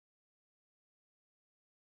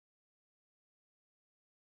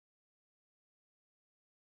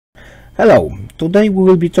Hello, today we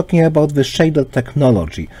will be talking about the shader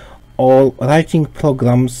technology, or writing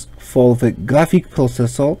programs for the graphic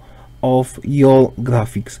processor of your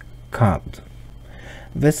graphics card.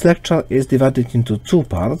 This lecture is divided into two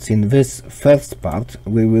parts. In this first part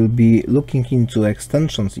we will be looking into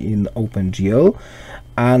extensions in OpenGL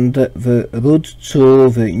and the route to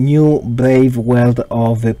the new brave world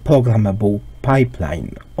of the Programmable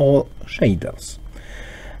Pipeline, or shaders.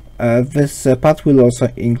 This part will also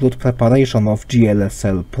include preparation of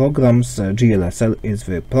GLSL programs. GLSL is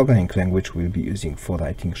the programming language we'll be using for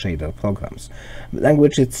writing shader programs. The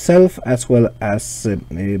language itself, as well as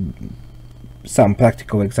some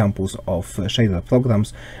practical examples of shader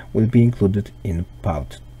programs, will be included in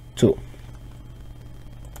part 2.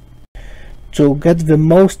 To get the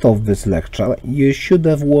most of this lecture, you should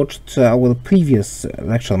have watched our previous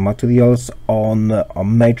lecture materials on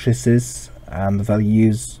matrices and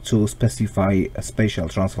values to specify spatial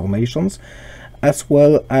transformations, as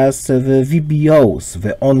well as the VBOs,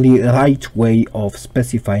 the only right way of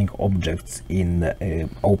specifying objects in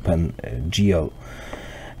OpenGL.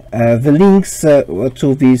 The links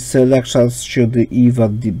to these lectures should either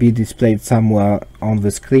be displayed somewhere on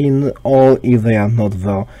the screen, or if they are not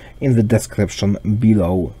there, in the description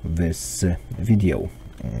below this video.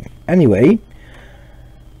 Anyway,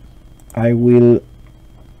 I will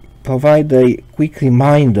provide a quick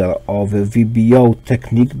reminder of a VBO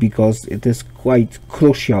technique because it is quite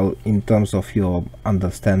crucial in terms of your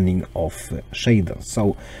understanding of shaders.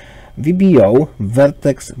 So VBO,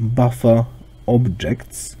 vertex buffer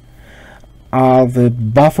objects, are the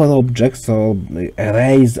buffer objects or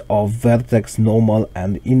arrays of vertex, normal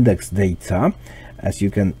and index data, as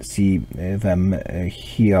you can see them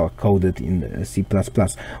here coded in C++.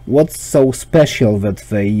 What's so special that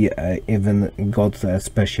they even got a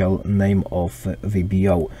special name of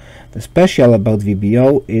VBO? The special about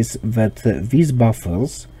VBO is that these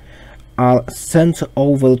buffers are sent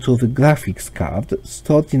over to the graphics card,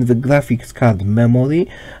 stored in the graphics card memory,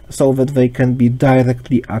 so that they can be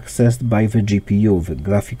directly accessed by the GPU, the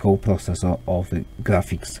graphical processor of the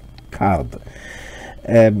graphics card.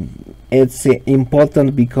 It's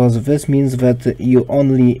important because this means that you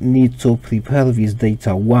only need to prepare this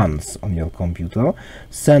data once on your computer,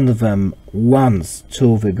 send them once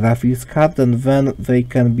to the graphics card, and then they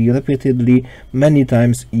can be repeatedly many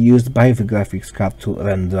times used by the graphics card to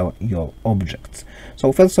render your objects.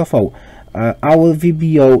 So first of all, our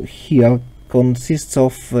VBO here consists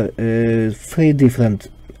of 3 different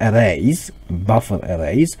arrays, buffer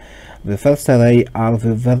arrays. The first array are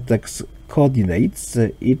the vertex coordinates.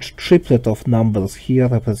 Each triplet of numbers here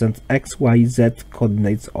represents x, y, z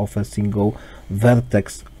coordinates of a single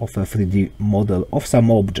vertex of a 3D model of some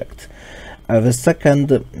object. The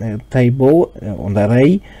second table on the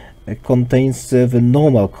array contains the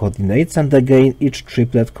normal coordinates, and again each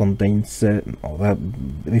triplet contains or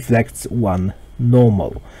reflects one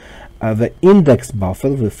normal. The index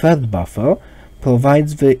buffer, the third buffer,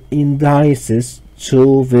 provides the indices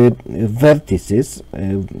to the vertices,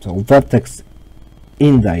 so vertex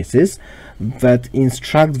indices, that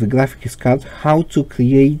instruct the graphics card how to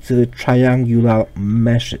create triangular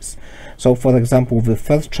meshes. So for example, the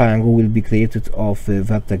first triangle will be created of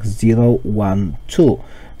vertex 0, 1, 2.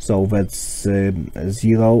 So that's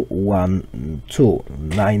 0, 1, 2,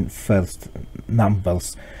 9 first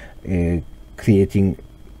numbers, creating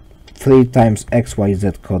 3 times x, y,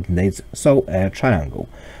 z coordinates, so a triangle.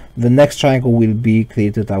 The next triangle will be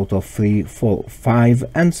created out of 3, 4, 5,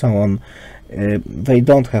 and so on. They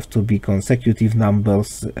don't have to be consecutive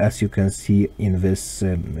numbers, as you can see in this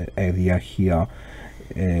area here.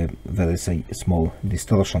 There is a small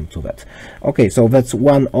distortion to that. Okay, so that's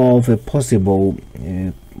one of the possible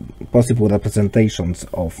representations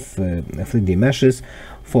of 3D meshes.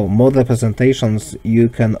 For more representations, you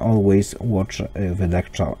can always watch the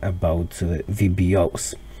lecture about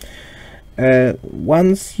VBOs.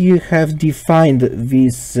 Once you have defined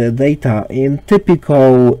this data in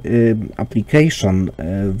typical application,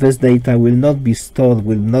 this data will not be stored,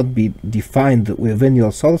 will not be defined within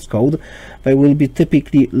your source code. They will be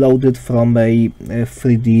typically loaded from a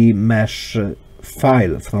 3D mesh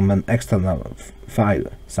file, from an external file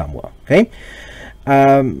somewhere. Okay.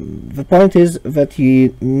 The point is that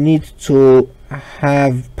you need to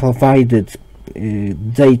have provided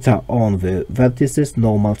data on the vertices,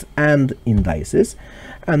 normals and indices,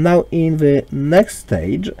 and now in the next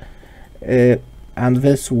stage, and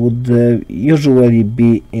this would usually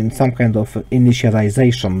be in some kind of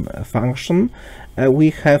initialization function,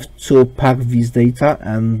 we have to pack these data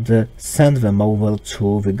and send them over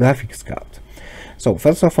to the graphics card. So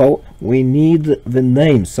first of all, we need the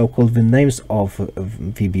names, so-called the names of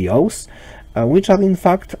VBOs, which are in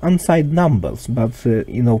fact unsigned numbers, but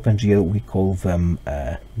in OpenGL we call them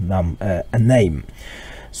a name.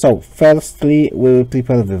 So firstly, we will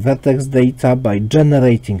prepare the vertex data by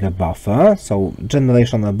generating a buffer. So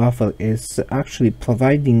generation of a buffer is actually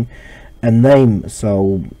providing a name,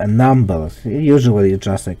 so a number, usually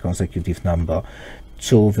just a consecutive number,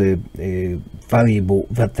 to the variable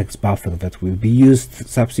vertex buffer that will be used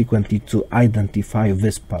subsequently to identify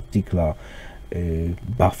this particular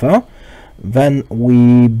buffer. Then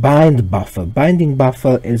we bind buffer. Binding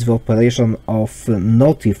buffer is the operation of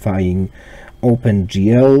notifying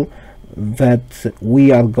OpenGL that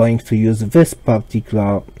we are going to use this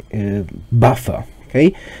particular buffer.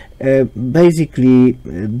 Okay, basically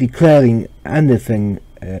declaring anything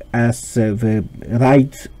as the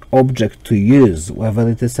right object to use, whether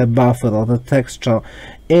it is a buffer or a texture,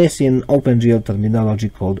 is in OpenGL terminology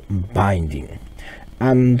called binding.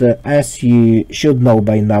 And as you should know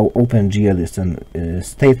by now, OpenGL is a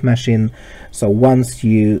state machine. So once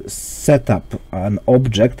you set up an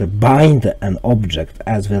object, bind an object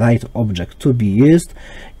as the right object to be used,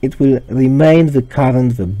 it will remain the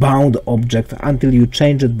bound object until you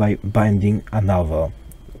change it by binding another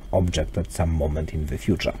object at some moment in the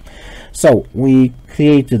future. So we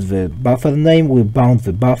created the buffer name, we bound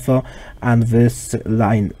the buffer, and this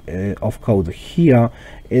line of code here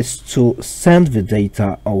is to send the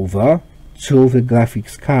data over to the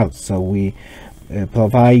graphics card. So we have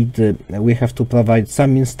to provide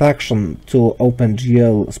some instruction to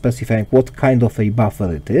OpenGL specifying what kind of a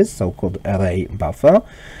buffer it is, so-called array buffer.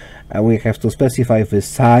 We have to specify the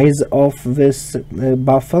size of this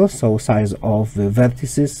buffer, so size of the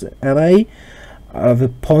vertices array, the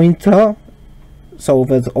pointer, so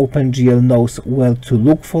that OpenGL knows where to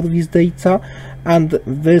look for this data, and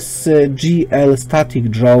this GL static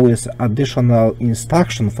draw is additional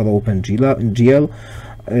instruction for OpenGL,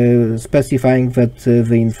 specifying that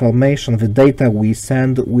the information, the data we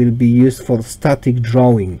send, will be used for static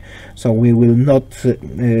drawing. So we will not,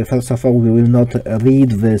 first of all, we will not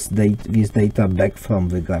read this data back from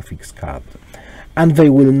the graphics card, and they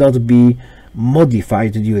will not be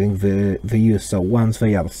modified during the use. So once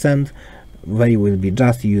they are sent, they will be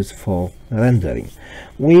just used for rendering.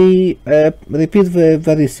 We repeat the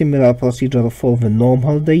very similar procedure for the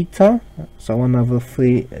normal data, so another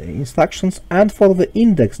 3 instructions, and for the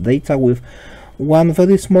index data with one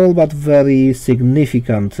very small but very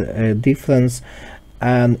significant difference.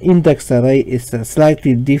 An index array is a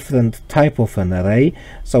slightly different type of an array,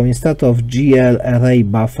 so instead of GL array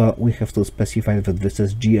buffer, we have to specify that this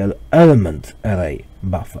is GL element array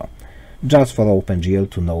buffer, just for OpenGL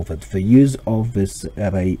to know that the use of this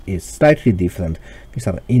array is slightly different. These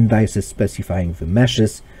are indices specifying the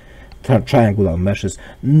meshes, triangular meshes,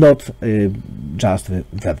 not just the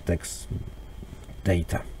vertex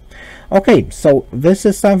data. Okay, so this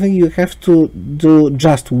is something you have to do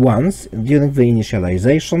just once during the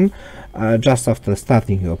initialization, just after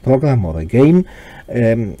starting your program or a game.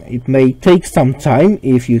 It may take some time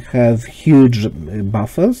if you have huge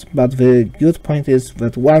buffers, but the good point is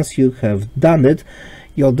that once you have done it,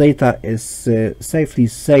 your data is safely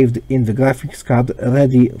saved in the graphics card,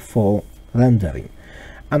 ready for rendering.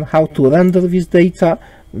 And how to render this data?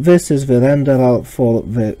 This is the renderer for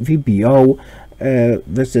the VBO.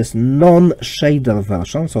 This is non-shader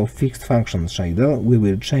version, so fixed function shader. We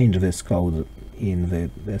will change this code in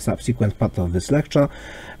the subsequent part of this lecture,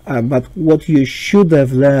 but what you should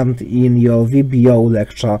have learned in your VBO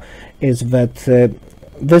lecture is that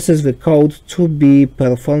this is the code to be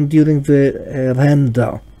performed during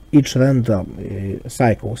the each render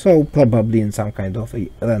cycle, so probably in some kind of a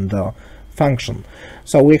render function.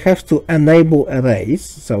 So we have to enable arrays,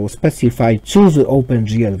 so specify to the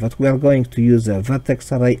OpenGL that we are going to use a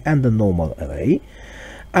vertex array and a normal array.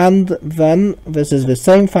 And then this is the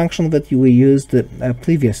same function that we used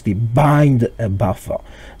previously, bind a buffer.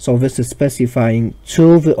 So this is specifying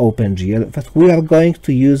to the OpenGL that we are going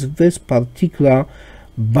to use this particular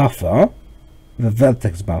buffer, the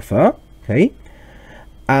vertex buffer, okay?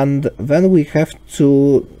 And then we have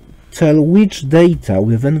to tell which data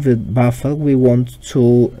within the buffer we want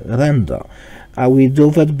to render. We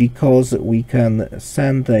do that because we can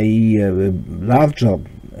send a larger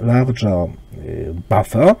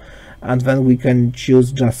buffer, and then we can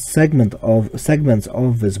choose just segments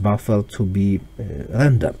of this buffer to be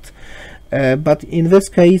rendered. But in this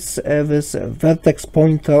case, this vertex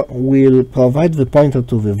pointer will provide the pointer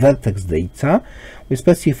to the vertex data. We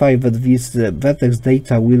specify that this vertex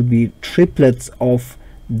data will be triplets of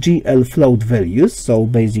GL float values, so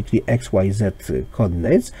basically XYZ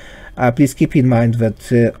coordinates. Please keep in mind that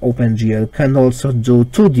OpenGL can also do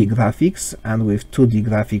 2D graphics, and with 2D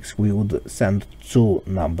graphics we would send two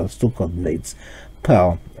numbers, two coordinates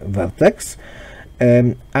per vertex.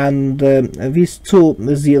 These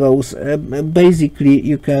two zeros, basically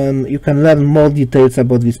you can learn more details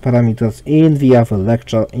about these parameters in the other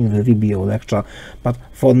lecture, in the VBO lecture, but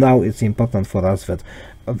for now it's important for us that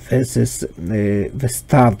this is the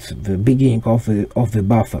start, the beginning of the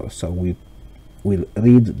buffer, so we will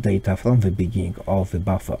read data from the beginning of the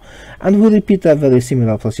buffer, and we repeat a very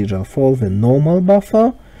similar procedure for the normal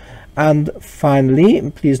buffer. And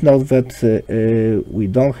finally, please note that we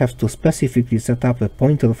don't have to specifically set up a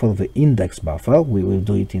pointer for the index buffer. We will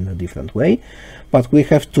do it in a different way, but we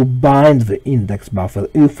have to bind the index buffer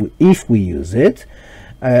if we use it.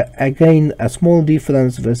 Again, a small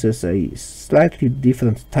difference. This is a slightly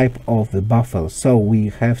different type of the buffer, so we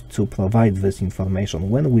have to provide this information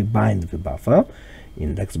when we bind the buffer,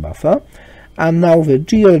 index buffer. And now the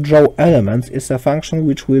GL draw elements is a function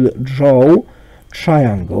which will draw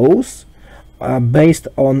triangles based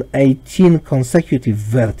on 18 consecutive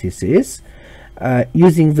vertices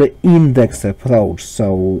using the index approach.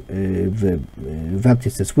 So the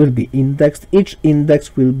vertices will be indexed, each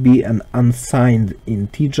index will be an unsigned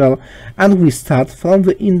integer, and we start from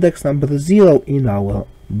the index number 0 in our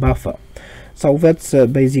buffer. So that's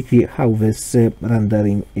basically how this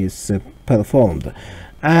rendering is performed.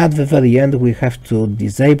 At the very end we have to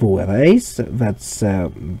disable arrays. That's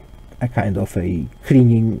a kind of a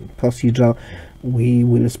cleaning procedure. We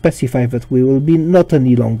will specify that we will be not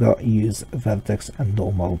any longer use vertex and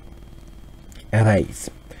normal arrays.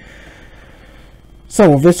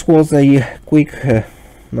 So this was a quick,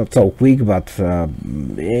 not so quick, but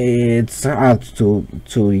it's hard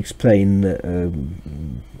to explain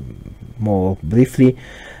more briefly.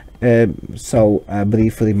 So a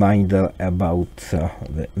brief reminder about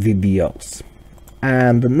the VBOs.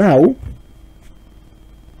 And now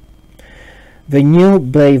the new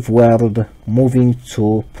brave world, moving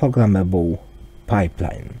to programmable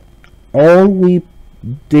pipeline. All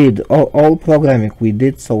programming we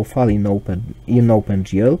did so far in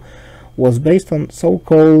OpenGL was based on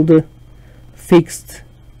so-called fixed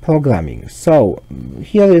programming. So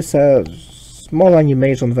here is a small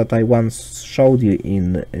animation that I once showed you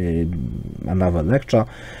in another lecture.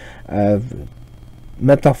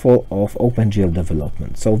 Metaphor of OpenGL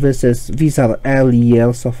development. So these are early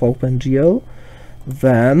years of OpenGL.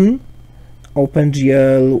 Then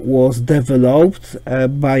OpenGL was developed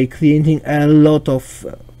by creating a lot of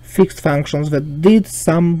fixed functions that did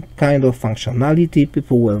some kind of functionality.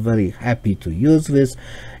 People were very happy to use this.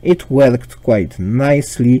 It worked quite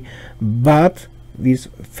nicely, but these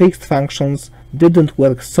fixed functions didn't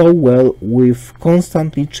work so well with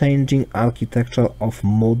constantly changing architecture of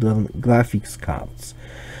modern graphics cards.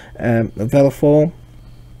 Therefore,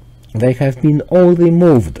 they have been all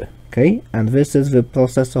removed. Okay, and this is the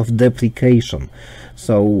process of deprecation.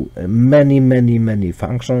 So many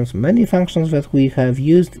functions that we have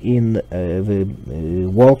used in the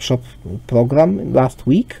workshop program last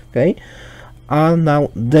week, okay, are now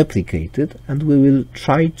deprecated, and we will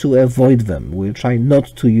try to avoid them. We'll try not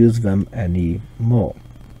to use them anymore.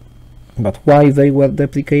 But why they were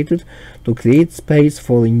deprecated? To create space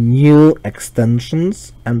for new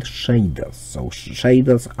extensions and shaders. So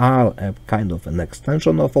shaders are a kind of an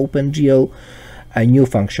extension of OpenGL, a new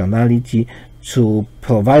functionality. To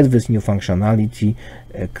provide this new functionality,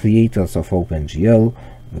 creators of OpenGL,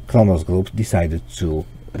 the Kronos group, decided to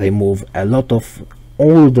remove a lot of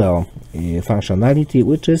older functionality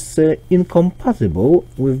which is incompatible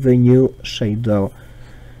with the new shader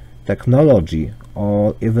technology,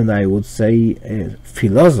 or even I would say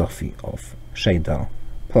philosophy of shader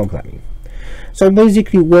programming. So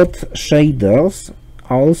basically what shaders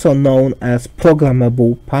are also known as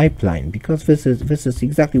programmable pipeline, because this is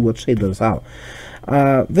exactly what shaders are.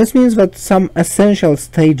 This means that some essential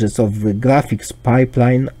stages of the graphics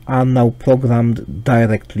pipeline are now programmed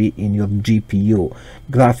directly in your GPU,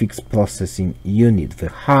 graphics processing unit, the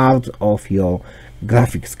heart of your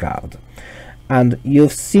graphics card. And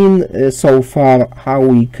you've seen so far how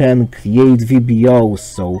we can create VBOs,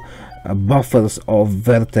 so buffers of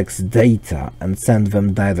vertex data, and send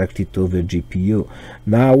them directly to the GPU.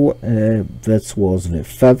 Now that was the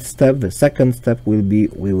first step. The second step will be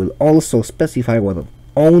we will also specify our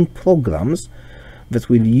own programs that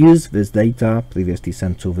will use this data previously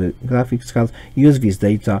sent to the graphics card, use this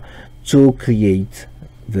data to create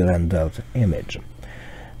the rendered image.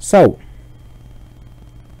 So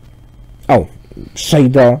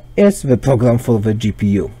shader is the program for the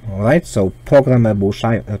GPU. Alright, so programmable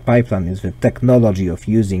pipeline is the technology of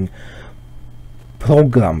using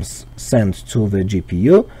programs sent to the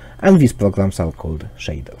GPU, and these programs are called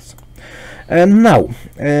shaders. And now,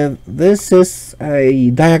 this is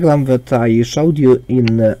a diagram that I showed you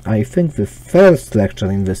in, I think, the first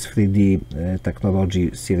lecture in this 3D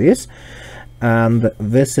technology series, and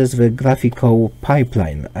this is the graphical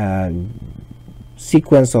pipeline,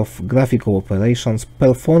 sequence of graphical operations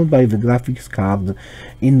performed by the graphics card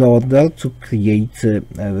in order to create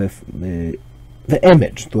the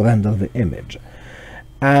image, to render the image.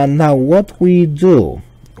 And now what we do,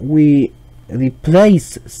 we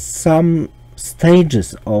replace some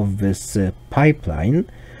stages of this pipeline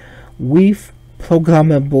with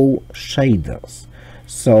programmable shaders.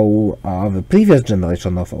 So the previous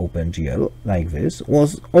generation of OpenGL, like this,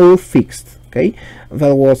 was all fixed. Okay,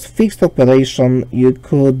 there was fixed operation. You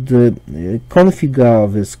could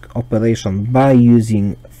configure this operation by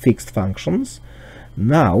using fixed functions.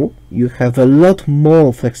 Now you have a lot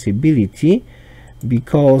more flexibility,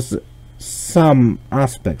 because some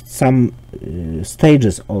aspects, some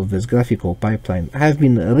stages of this graphical pipeline have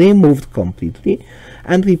been removed completely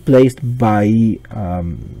and replaced by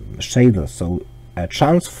shaders. So a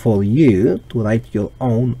chance for you to write your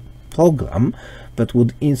own program that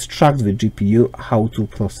would instruct the GPU how to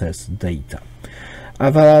process data.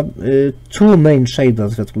 There are two main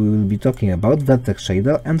shaders that we will be talking about: vertex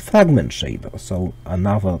shader and fragment shader, so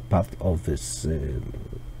another part of this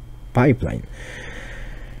pipeline.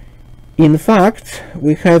 In fact,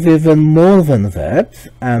 we have even more than that,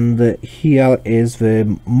 and here is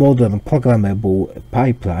the modern programmable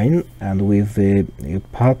pipeline, and with the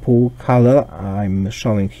purple color I'm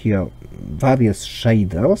showing here various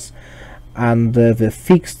shaders, and the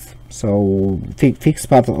fixed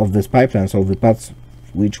part of this pipeline, so the parts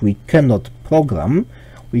which we cannot program,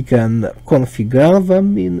 we can configure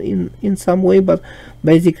them in some way, but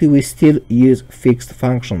basically we still use fixed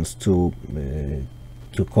functions to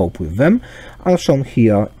cope with them, are shown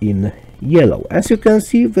here in yellow. As you can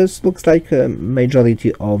see, this looks like a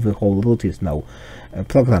majority of the whole root is now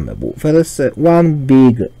programmable. There is one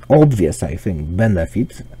big, obvious, I think,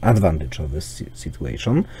 advantage of this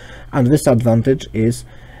situation, and this advantage is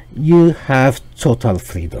you have total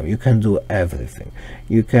freedom. You can do everything.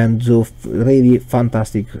 You can do really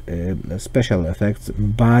fantastic special effects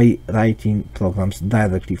by writing programs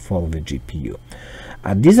directly for the GPU.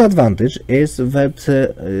 A disadvantage is that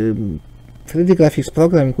 3D graphics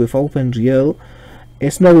programming with OpenGL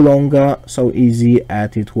is no longer so easy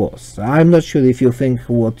as it was. I'm not sure if you think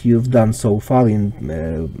what you've done so far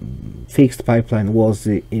in fixed pipeline was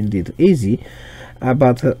indeed easy,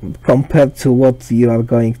 but compared to what you are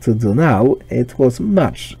going to do now, it was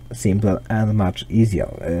much simpler and much easier.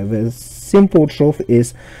 The simple truth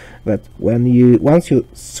is that once you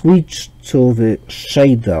switch to the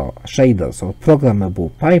shaders or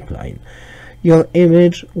programmable pipeline, your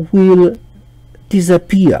image will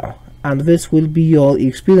disappear, and this will be your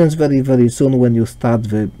experience very soon when you start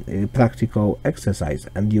the practical exercise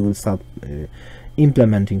and you will start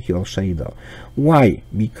implementing your shader. Why?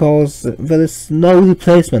 Because there is no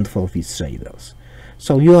replacement for these shaders.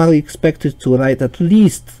 So you are expected to write at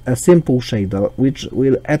least a simple shader which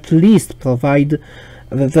will at least provide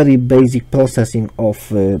the very basic processing of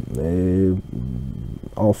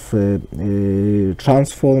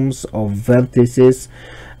transforms, of vertices,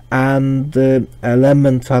 and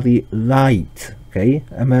elementary light, okay,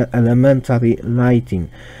 elementary lighting,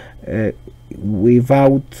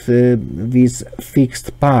 without these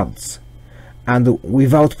fixed parts and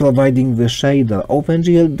without providing the shader.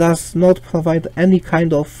 OpenGL does not provide any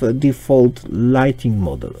kind of default lighting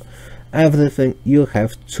model. Everything you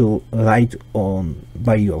have to write on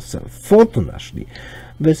by yourself. Fortunately,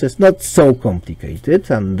 this is not so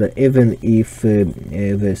complicated, and even if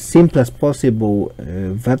the simplest possible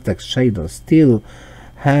vertex shader still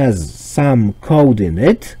has some code in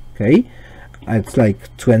it, okay, it's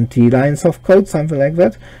like 20 lines of code, something like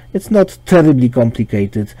that, it's not terribly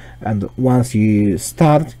complicated, and once you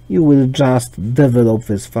start, you will just develop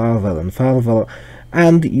this further and further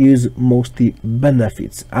and use mostly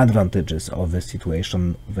benefits, advantages of the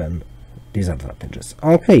situation than disadvantages.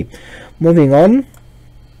 Okay, moving on.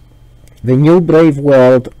 The new brave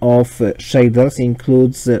world of shaders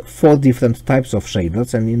includes 4 different types of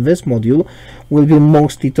shaders, and in this module we'll be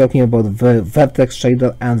mostly talking about the vertex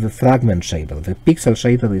shader and the fragment shader. The pixel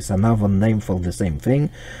shader is another name for the same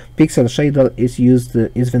thing. Pixel shader is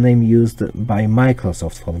the name used by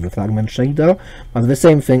Microsoft for the fragment shader, but the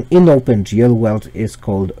same thing in OpenGL world is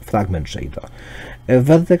called fragment shader.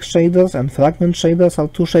 Vertex shaders and fragment shaders are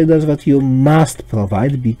two shaders that you must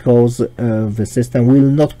provide, because the system will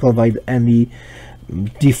not provide any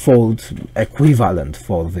default equivalent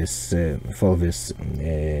for this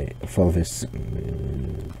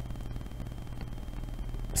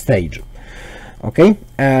stage. Okay,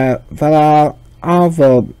 there are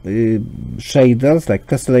other shaders like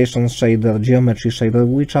tessellation shader, geometry shader,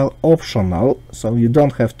 which are optional, so you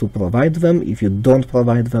don't have to provide them. If you don't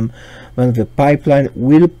provide them, then the pipeline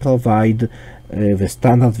will provide the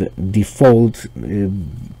standard default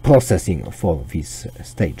processing for these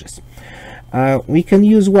stages. We can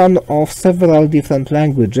use one of several different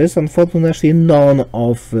languages. Unfortunately, none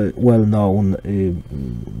of well-known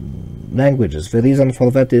languages. The reason for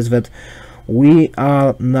that is that we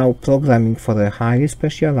are now programming for a highly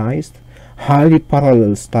specialized, highly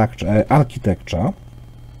parallel structure, architecture,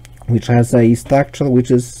 which has a structure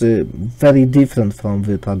which is very different from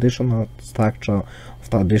the traditional structure of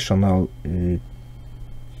traditional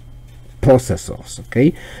processors.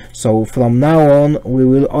 Okay, so from now on we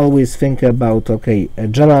will always think about, okay, a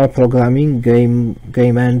general programming, game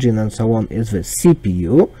engine and so on is the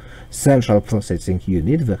CPU, central processing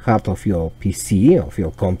unit, the heart of your PC, of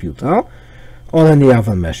your computer, or any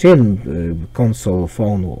other machine, console,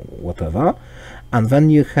 phone, whatever. And then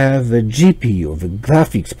you have the GPU, the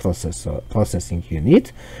graphics processing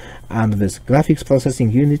unit, and this graphics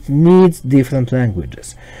processing unit needs different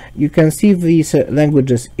languages. You can see these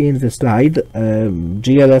languages in the slide: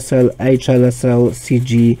 GLSL, HLSL,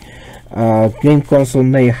 CG. Game console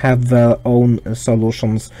may have their own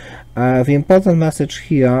solutions. The important message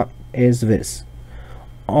here is this: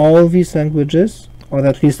 all these languages, or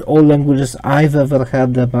at least all languages I've ever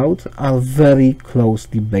heard about, are very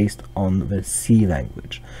closely based on the C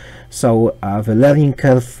language. So the learning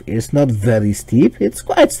curve is not very steep. It's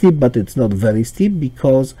quite steep, but it's not very steep,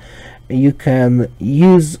 because you can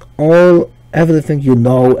use everything you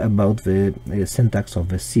know about the syntax of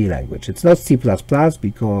the C language. It's not C++,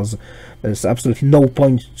 because there's absolutely no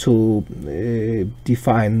point to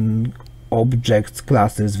define objects,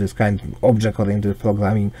 classes, this kind of object-oriented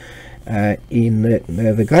programming in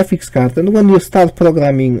the graphics card. And when you start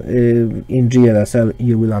programming in GLSL,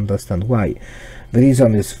 you will understand why. The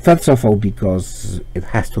reason is, first of all, because it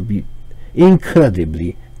has to be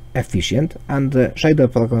incredibly efficient, and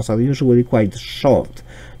shader programs are usually quite short,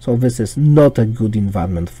 so this is not a good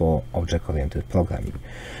environment for object-oriented programming.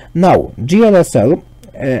 Now, GLSL,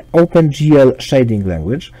 OpenGL shading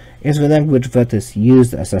language, is the language that is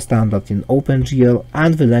used as a standard in OpenGL,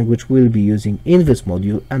 and the language we'll be using in this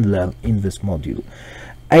module and learn in this module.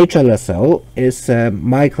 HLSL is a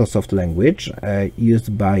Microsoft language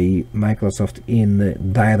used by Microsoft in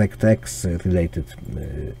DirectX related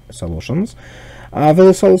solutions. There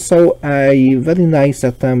is also a very nice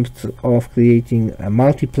attempt of creating a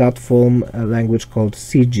multi-platform language called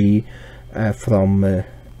CG from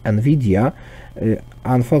NVIDIA.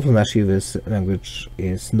 Unfortunately, this language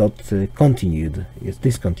is not continued, it's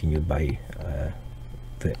discontinued by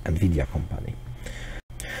the NVIDIA company.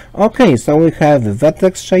 Okay, so we have the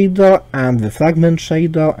vertex shader and the fragment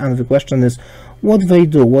shader, and the question is what they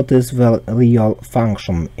do, what is their real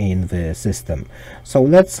function in the system. So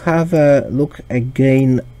let's have a look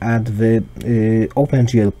again at the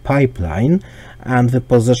OpenGL pipeline and the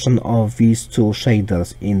position of these two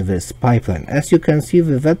shaders in this pipeline. As you can see,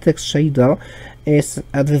 the vertex shader is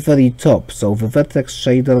at the very top, so the vertex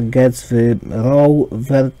shader gets the raw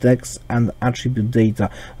vertex and attribute data,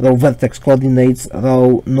 raw vertex coordinates,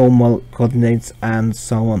 raw normal coordinates, and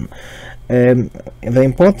so on. The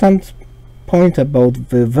important point about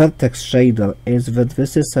the vertex shader is that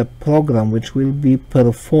this is a program which will be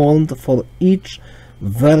performed for each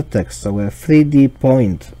vertex, so a 3D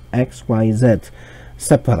point x, y, z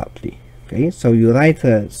separately. Okay, so you write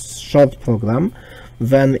a short program.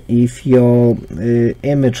 Then if your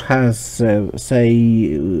image has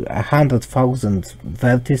say 100,000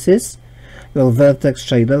 vertices, your vertex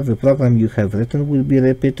shader, the program you have written, will be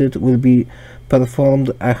repeated, will be performed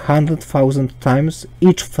 100,000 times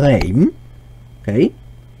each frame, okay,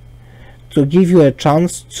 to give you a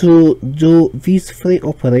chance to do these three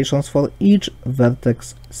operations for each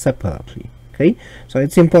vertex separately. Okay, so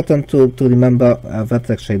it's important to remember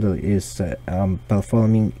vertex shader is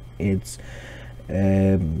performing its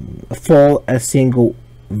for a single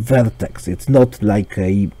vertex. It's not like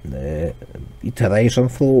a iteration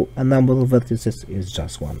through a number of vertices, it's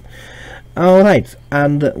just one. Alright,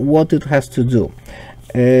 and what it has to do.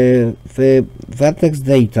 The vertex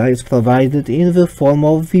data is provided in the form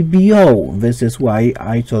of VBO. This is why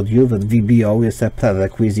I told you that VBO is a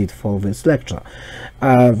prerequisite for this lecture.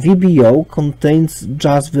 VBO contains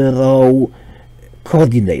just the raw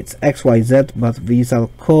coordinates x, y, z, but these are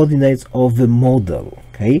coordinates of the model.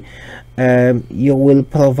 Okay, you will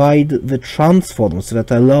provide the transforms that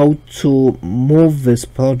allow to move this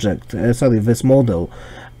this model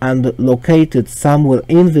and locate it somewhere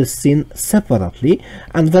in the scene separately,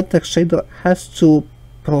 and vertex shader has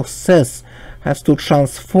to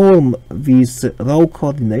transform these raw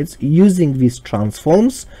coordinates using these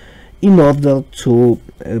transforms in order to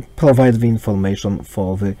provide the information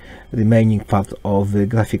for the remaining part of the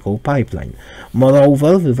graphical pipeline.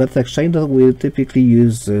 Moreover, the vertex shader will typically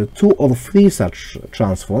use 2 or 3 such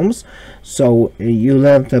transforms. So you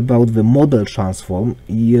learned about the model transform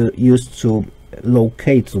used to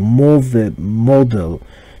move the model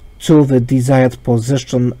to the desired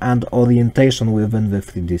position and orientation within the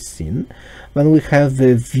 3D scene. Then we have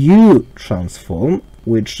the view transform,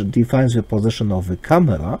 which defines the position of the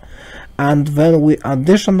camera, and then we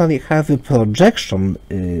additionally have a projection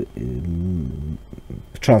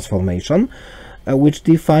transformation, which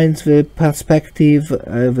defines the perspective,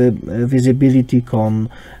 the visibility cone,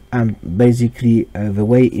 and basically the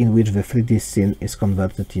way in which the 3D scene is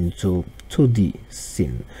converted into 2D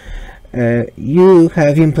scene. You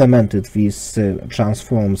have implemented these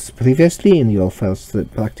transforms previously in your first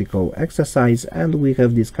practical exercise, and we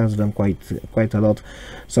have discussed them quite a lot,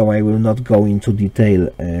 so I will not go into detail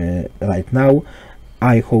right now.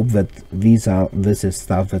 I hope that this is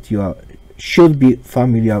stuff that you should be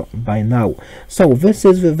familiar by now. So this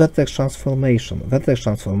is the vertex transformation. Vertex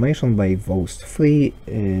transformation by those 3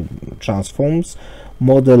 transforms: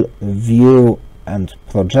 model, view, and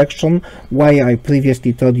projection. Why I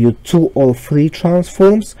previously told you 2 or 3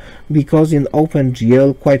 transforms? Because in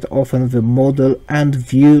OpenGL quite often the model and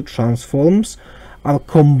view transforms are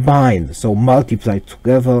combined, so multiplied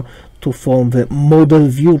together to form the model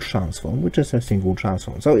view transform, which is a single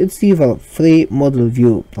transform. So it's either 3 model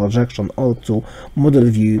view projection or 2 model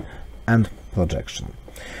view and projection.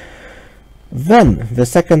 Then the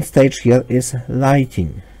second stage here is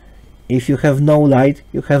lighting. If you have no light,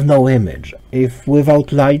 you have no image. If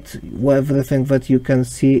without light, everything that you can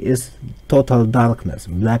see is total darkness,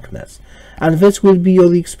 blackness. And this will be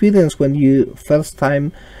your experience when you first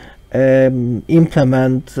time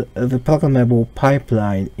implement the programmable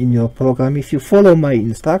pipeline in your program. If you follow my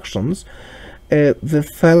instructions, the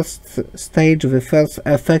first stage, the first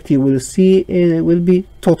effect you will see will be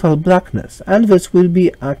total blackness. And this will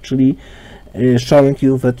be actually showing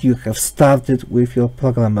you that you have started with your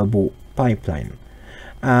programmable pipeline,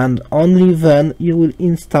 and only then you will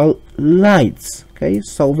install lights. Okay,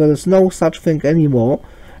 so there is no such thing anymore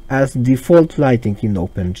as default lighting in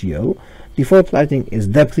OpenGL. Default lighting is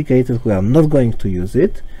deprecated, we are not going to use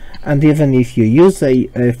it, and even if you use a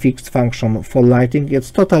fixed function for lighting,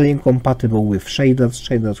 it's totally incompatible with shaders.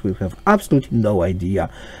 Shaders will have absolutely no idea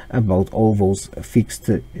about all those fixed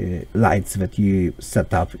lights that you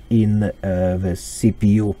set up in the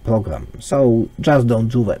CPU program. So just don't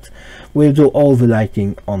do that. We'll do all the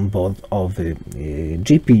lighting on board of the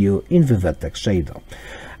GPU in the vertex shader.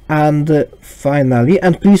 And finally,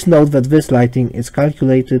 and please note that this lighting is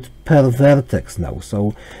calculated per vertex now,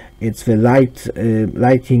 so it's the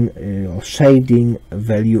lighting or shading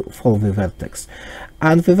value for the vertex.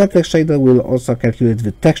 And the vertex shader will also calculate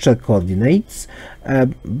the texture coordinates,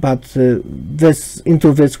 but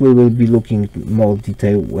into this we will be looking in more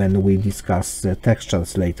detail when we discuss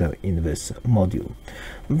textures later in this module.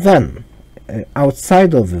 Then,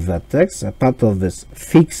 outside of the vertex, a part of this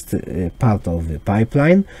fixed part of the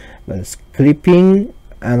pipeline, there's clipping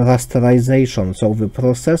and rasterization, so the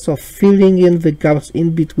process of filling in the gaps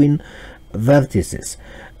in between vertices,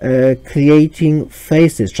 creating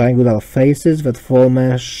faces, triangular faces that form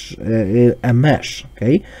a mesh.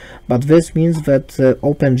 Okay, but this means that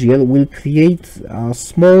OpenGL will create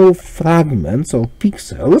small fragments or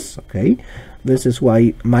pixels. Okay, this is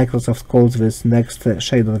why Microsoft calls this next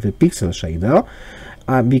shader the pixel shader,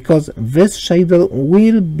 because this shader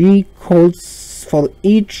will be called for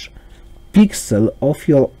each pixel of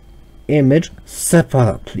your image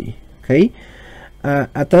separately. Okay,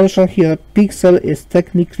 attention here, pixel is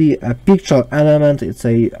technically a picture element. It's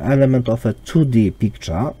a element of a 2D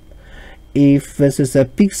picture. If this is a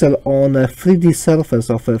pixel on a 3D surface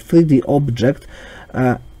of a 3D object,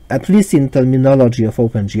 at least in terminology of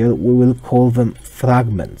OpenGL, we will call them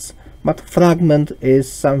fragments. But fragment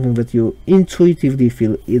is something that you intuitively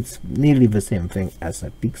feel it's nearly the same thing as a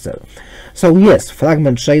pixel. So yes,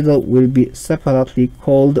 fragment shader will be separately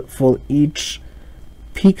called for each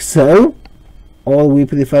pixel, or we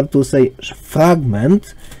prefer to say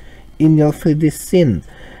fragment, in your 3D scene.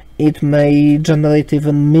 It may generate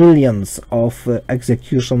even millions of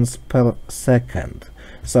executions per second.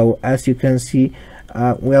 So as you can see,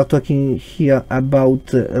 We are talking here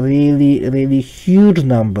about really huge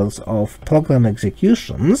numbers of program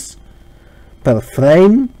executions per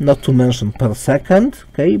frame, not to mention per second,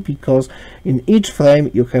 okay, because in each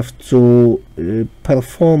frame you have to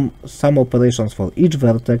perform some operations for each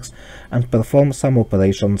vertex and perform some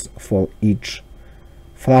operations for each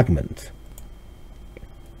fragment.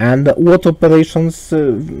 And what operations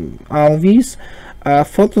are these?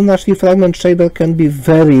 Fortunately, fragment shader can be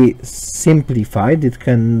very simplified. It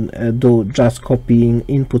can do just copying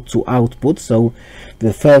input to output, so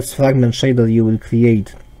the first fragment shader you will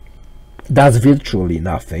create does virtually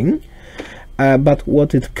nothing, but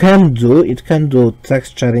what it can do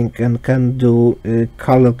texturing and can do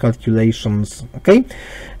color calculations. Okay,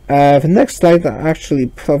 the next slide actually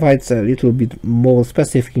provides a little bit more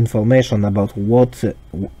specific information about what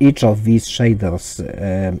each of these shaders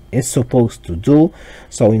is supposed to do.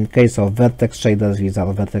 So in case of vertex shaders, these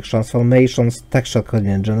are vertex transformations, texture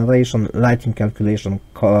gradient generation, lighting calculation,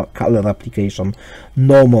 color application,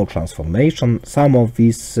 normal transformation. Some of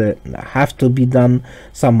these have to be done,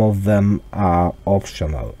 some of them are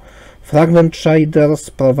optional. Fragment shaders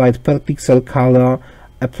provide per pixel color,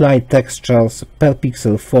 apply textures, per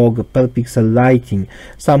pixel fog, per pixel lighting.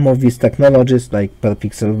 Some of these technologies like per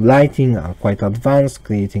pixel lighting are quite advanced,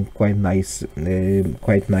 creating quite nice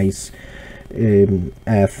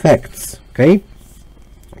effects. Okay,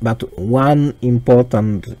 but one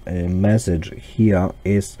important message here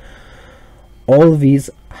is all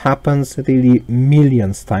this happens really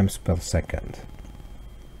millions times per second.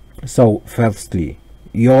 So firstly,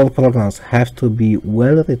 your programs have to be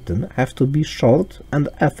well written, have to be short and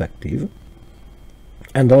effective,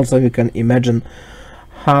 and also you can imagine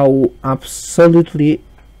how absolutely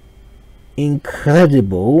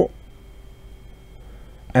incredible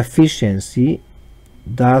efficiency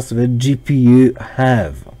does the GPU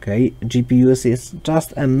have. Okay, GPU is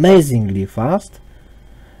just amazingly fast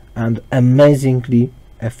and amazingly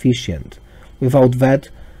efficient. Without that,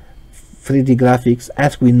 3D graphics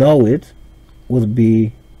as we know it would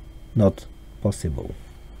be not possible.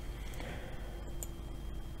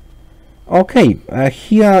 Okay,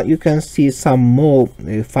 here you can see some more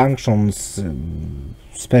functions,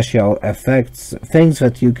 special effects, things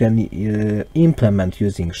that you can implement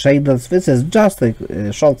using shaders. This is just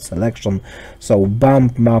a short selection, so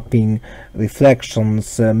bump mapping,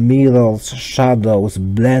 reflections, mirrors, shadows,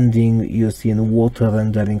 blending used in water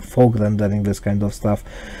rendering, fog rendering, this kind of stuff,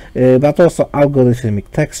 but also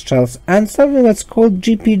algorithmic textures and something that's called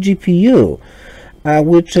GPGPU,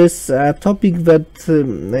 which is a topic that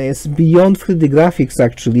is beyond 3D graphics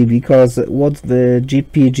actually, because what the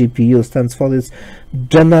GPGPU stands for is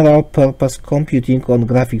General Purpose Computing on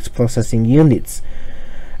Graphics Processing Units.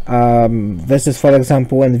 This is, for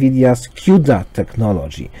example, NVIDIA's CUDA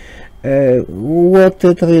technology. What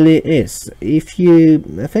it really is, if you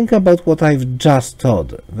think about what I've just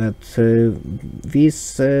told, that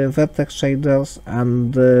these vertex shaders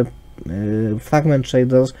and fragment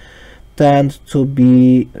shaders tend to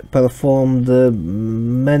be performed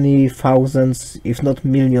many thousands, if not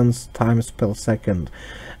millions times per second,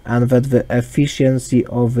 and that the efficiency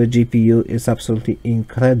of the GPU is absolutely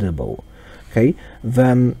incredible. Okay,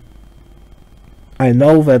 then I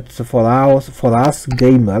know that for us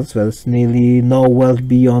gamers, there's nearly no world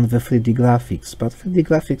beyond the 3D graphics, but 3D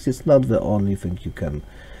graphics is not the only thing you can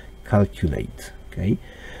calculate. Okay,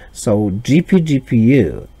 so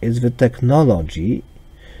GPGPU is the technology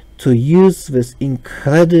to use this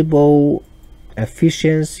incredible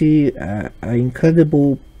efficiency,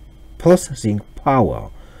 incredible processing power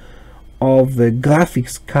of the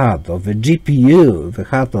graphics card, of the GPU, the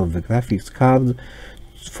heart of the graphics card,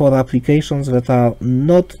 for applications that are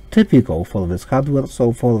not typical for this hardware,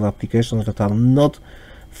 so for applications that are not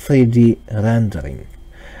 3D rendering.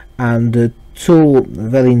 And two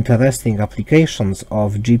very interesting applications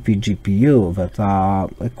of GPGPU that are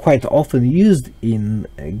quite often used in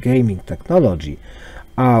gaming technology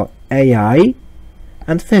are AI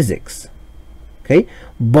and physics. Okay,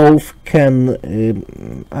 both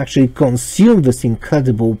can actually consume this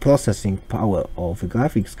incredible processing power of a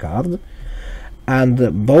graphics card,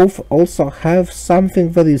 and both also have something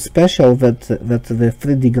very special that the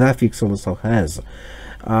 3D graphics also has.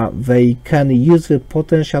 They can use the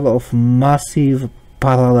potential of massive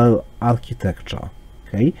parallel architecture.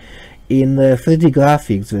 Okay, in 3D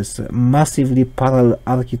graphics, this massively parallel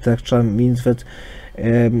architecture means that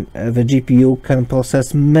the GPU can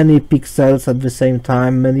process many pixels at the same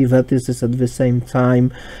time, many vertices at the same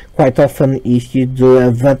time. Quite often, if you do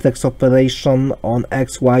a vertex operation on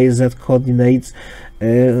x, y, z coordinates,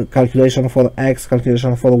 calculation for x,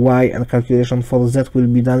 calculation for y, and calculation for z will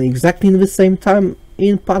be done exactly in the same time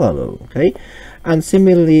in parallel. Okay, and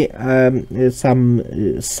similarly, some,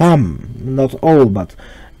 not all, but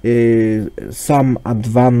some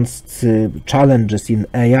advanced challenges in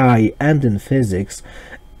AI and in physics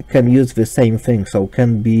can use the same thing, so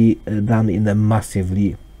can be done in a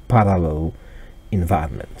massively parallel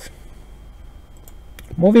environment.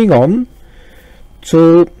 Moving on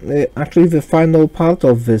to actually the final part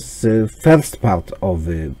of this first part of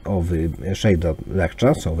the shader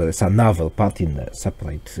lecture. So there is another part in a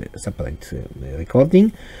separate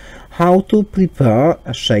recording, how to prepare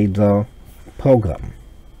a shader program.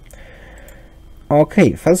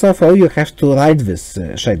 Okay, first of all, you have to write this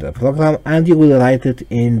shader program, and you will write it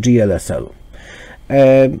in GLSL.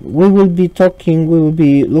 We will be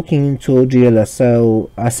looking into GLSL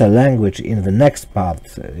as a language in the next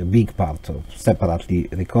part, a big part of separately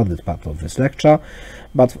recorded part of this lecture.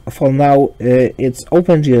 But for now, it's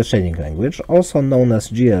OpenGL shading language, also known as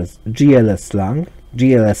GLSlang,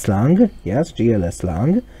 yes,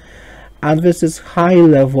 GLSlang, and this is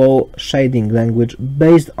high-level shading language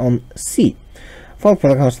based on C for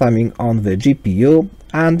programs running on the GPU,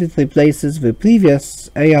 and it replaces the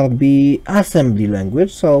previous ARB assembly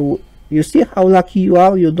language. So you see how lucky you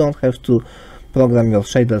are, you don't have to program your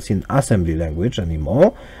shaders in assembly language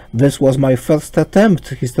anymore. This was my first attempt,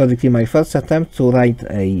 historically my first attempt to write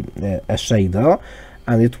a shader,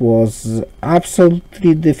 and it was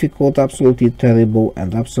absolutely difficult, absolutely terrible,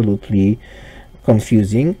 and absolutely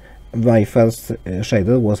confusing. My first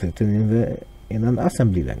shader was written in an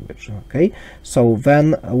assembly language. Okay, so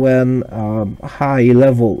then when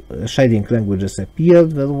high-level shading languages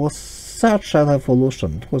appeared, there was such a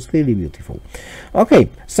revolution. It was really beautiful. Okay,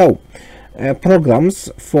 so programs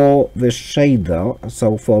for the shader,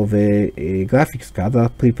 so for the graphics card, are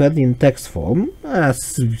prepared in text form as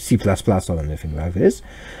C++ or anything like this,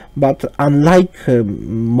 but unlike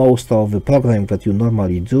most of the programming that you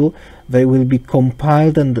normally do, they will be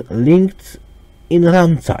compiled and linked in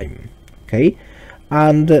runtime. Okay,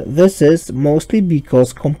 and this is mostly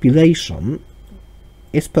because compilation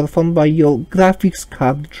is performed by your graphics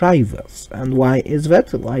card drivers. And why is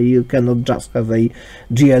that? Why you cannot just have a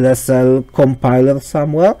GLSL compiler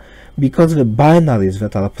somewhere? Because the binaries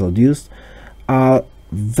that are produced are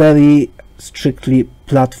very strictly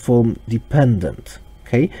platform dependent.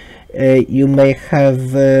 Okay, you may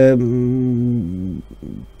have a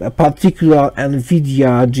particular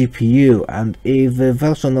NVIDIA GPU, and if the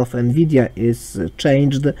version of NVIDIA is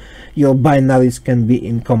changed, your binaries can be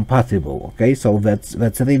incompatible. Okay, so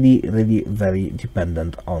that's really very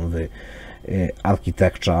dependent on the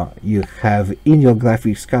architecture you have in your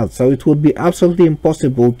graphics card. So it would be absolutely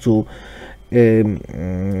impossible to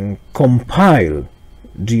compile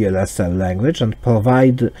GLSL language and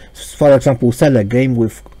provide, for example, sell a game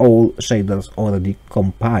with all shaders already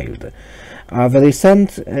compiled. The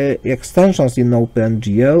recent extensions in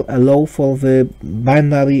OpenGL allow for the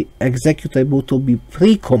binary executable to be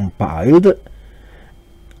pre-compiled,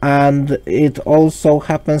 and it also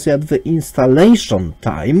happens at the installation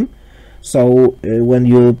time. So when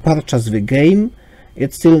you purchase the game,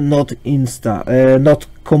 it's still not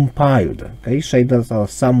compiled. Okay, shaders are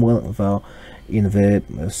somewhere there in the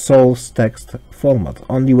source text format.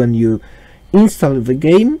 Only when you install the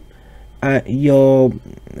game, your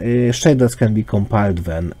shaders can be compiled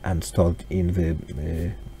then and stored in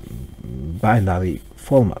the binary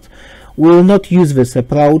format. We will not use this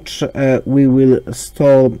approach. We will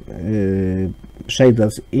store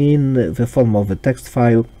shaders in the form of a text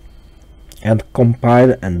file and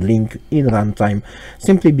compile and link in runtime,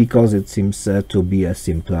 simply because it seems to be a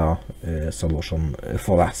simpler solution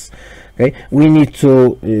for us. Okay, we need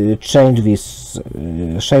to change these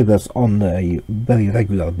shaders on a very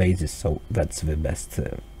regular basis, so that's the best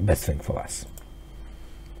thing for us.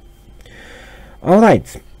 All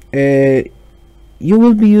right, you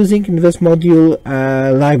will be using in this module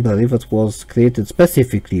a library that was created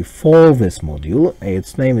specifically for this module.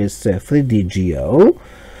 Its name is 3DGL.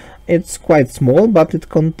 It's quite small, but it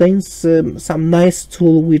contains some nice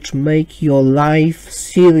tools which make your life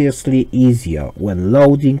seriously easier when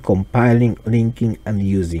loading, compiling, linking, and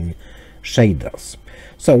using shaders.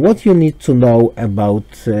 So what you need to know about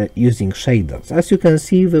using shaders? As you can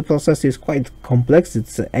see, the process is quite complex.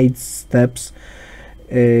 It's 8 steps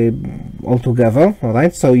altogether. All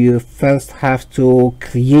right, so you first have to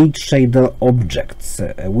create shader objects.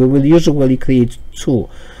 We will usually create 2.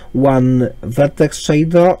 one vertex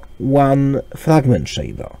shader, one fragment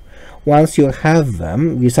shader. Once you have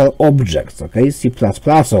them, these are objects, okay, C++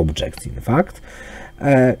 objects in fact,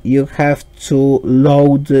 you have to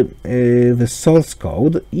load the source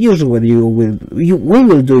code. Usually we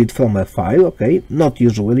will do it from a file, okay, not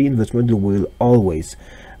usually. In this module we will always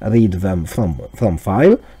read them from a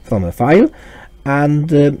file,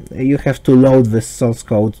 and you have to load the source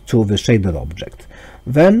code to the shader object.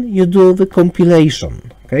 Then you do the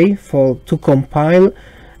compilation, okay, to compile.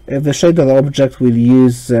 The shader object will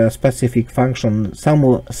use a specific function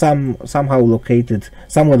somewhere located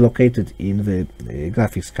in the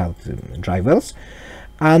graphics card drivers,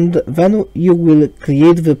 and then you will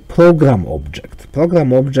create the program object.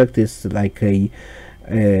 Program object is like a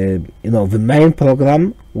the main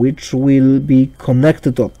program, which will be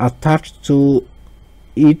connected or attached to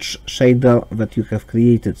each shader that you have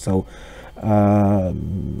created. So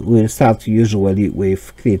we'll start usually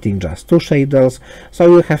with creating just two shaders, so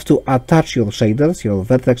you have to attach your shaders, your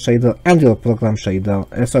vertex shader and your program shader,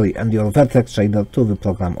 and your vertex shader to the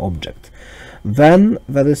program object. Then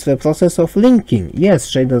there is the process of linking. Yes,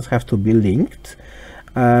 shaders have to be linked.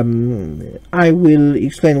 I will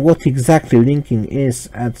explain what exactly linking is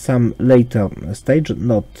at some later stage,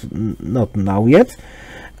 not now yet.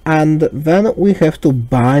 And then we have to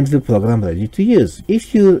bind the program ready to use.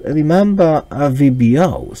 If you remember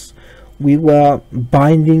VBOs, we were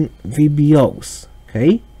binding VBOs,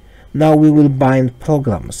 okay? Now we will bind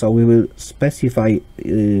programs, so we will specify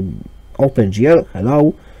OpenGL,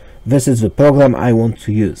 hello, this is the program I want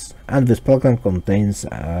to use, and this program contains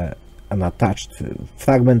an attached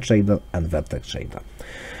fragment shader and vertex shader.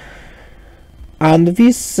 And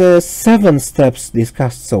these 7 steps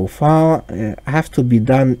discussed so far have to be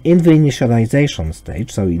done in the initialization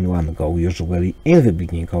stage, so in one go, usually in the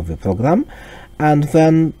beginning of the program. And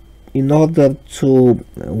then in order to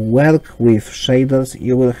work with shaders,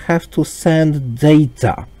 you will have to send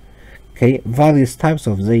data, okay, various types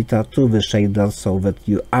of data to the shader so that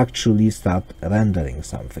you actually start rendering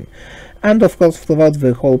something. And of course, throughout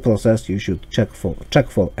the whole process, you should check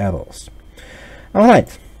for errors. All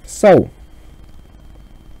right, so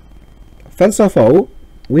first of all,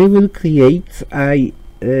 we will create a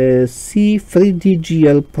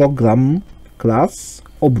C3DGL program class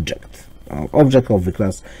object of the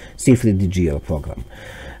class C3DGL program.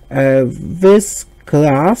 This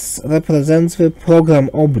class represents the program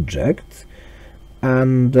object,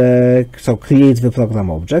 and so create the program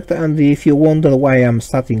object. And if you wonder why I'm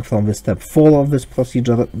starting from the step 4 of this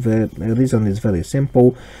procedure, the reason is very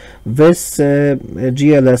simple. This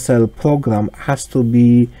GLSL program has to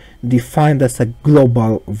be defined as a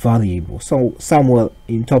global variable, so somewhere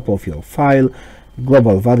in top of your file,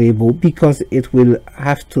 global variable, because it will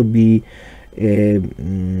have to be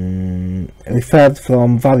referred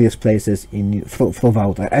from various places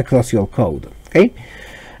throughout across your code, okay?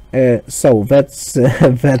 So that's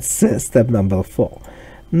step number 4.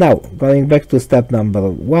 Now going back to step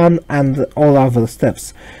number 1 and all other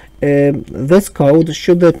steps. This code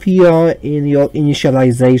should appear in your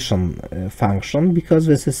initialization function, because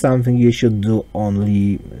this is something you should do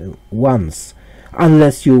only once,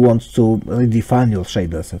 unless you want to redefine your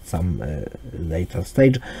shaders at some later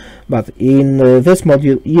stage. But in this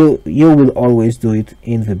module, you will always do it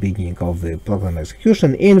in the beginning of the program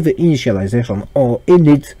execution, in the initialization or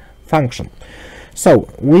init function. So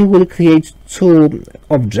we will create 2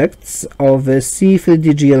 objects of the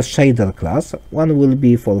C3DGL shader class. One will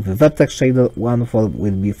be for the vertex shader, one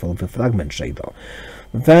will be for the fragment shader.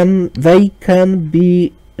 Then they can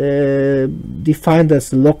be defined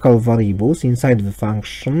as local variables inside the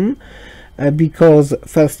function, because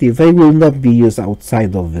firstly they will not be used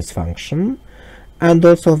outside of this function, and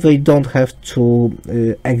also they don't have to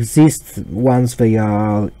exist once they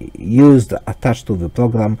are used, attached to the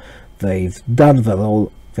program. They've done the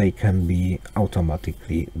role, they can be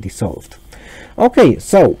automatically dissolved. Okay,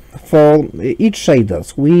 so for each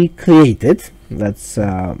shaders we created, that's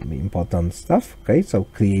important stuff. Okay, so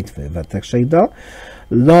create the vertex shader,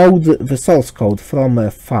 load the source code from a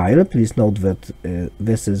file. Please note that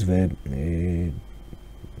this is the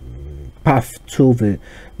path to the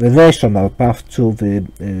relational path to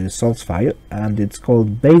the source file, and it's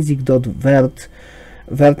called basic.vert.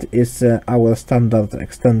 Vert is our standard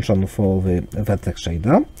extension for the vertex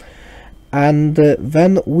shader. And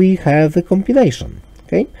then we have the compilation.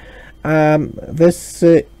 Okay, this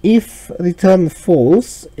if return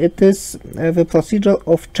false, it is the procedure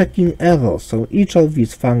of checking errors. So each of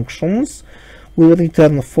these functions will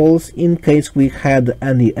return false in case we had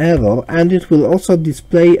any error, and it will also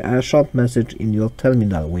display a short message in your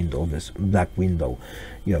terminal window, this black window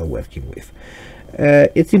you're working with.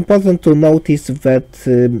 It's important to notice that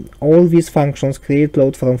all these functions, create,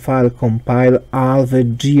 load from file, compile, are the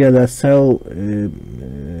GLSL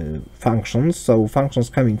functions, so functions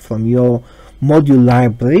coming from your module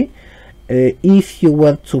library. If you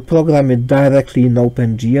were to program it directly in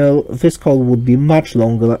OpenGL, this code would be much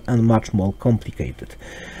longer and much more complicated.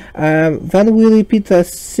 Then we repeat a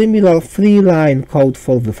similar 3-line code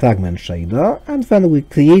for the fragment shader, and then we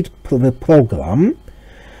create the program,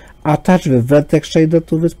 attach the vertex shader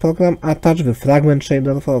to this program, attach the fragment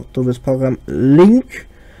shader to this program, link,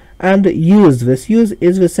 and use. This use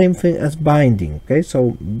is the same thing as binding. Okay,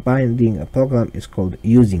 so binding a program is called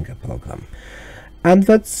using a program. And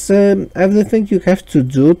that's everything you have to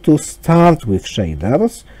do to start with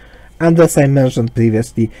shaders, and as I mentioned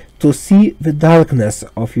previously, to see the darkness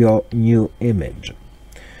of your new image.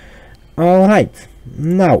 Alright,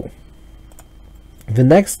 now the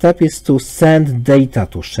next step is to send data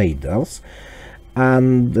to shaders,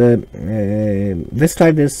 and this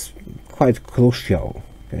slide is quite crucial.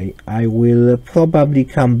 Okay, I will probably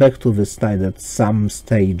come back to this slide at some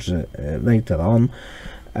stage later on,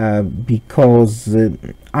 because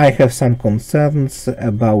I have some concerns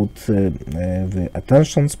about the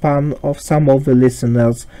attention span of some of the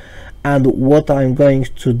listeners, and what I'm going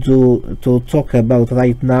to do to talk about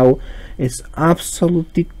right now is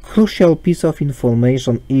absolutely crucial piece of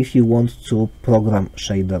information if you want to program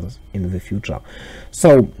shaders in the future.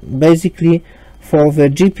 So basically, for the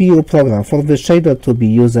GPU program, for the shader to be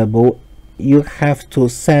usable, you have to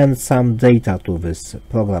send some data to this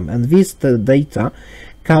program, and this data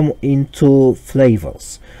come in two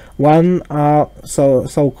flavors. One are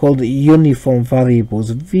so-called uniform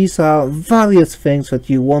variables. These are various things that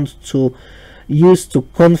you want to use to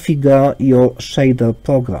configure your shader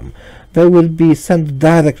program. They will be sent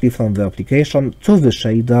directly from the application to the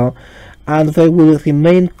shader, and they will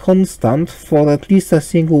remain constant for at least a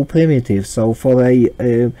single primitive, so for a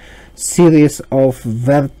series of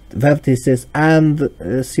vertices and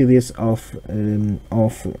a series of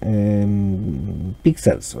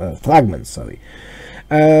pixels, fragments, sorry.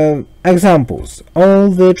 Examples: all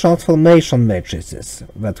the transformation matrices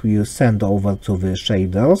that we send over to the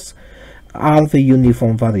shaders are the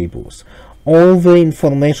uniform variables. All the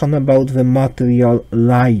information about the material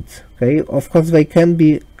light, okay, of course they can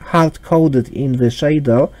be hard-coded in the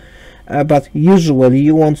shader, but usually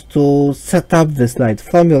you want to set up this light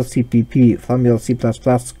from your CPP, from your C++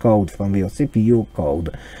 code, from your CPU code.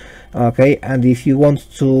 Okay, and if you want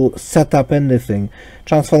to set up anything,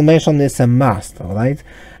 transformation is a must, alright?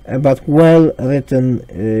 But well-written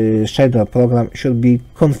shader program should be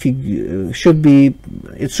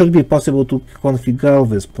possible to configure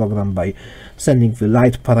this program by sending the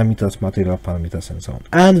light parameters, material parameters, and so on.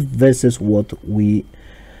 And this is what we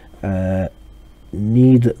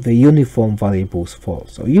need the uniform variables for.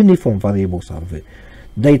 So uniform variables are the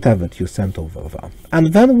data that you send over there.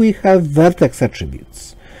 And then we have vertex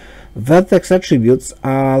attributes. Vertex attributes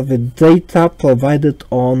are the data provided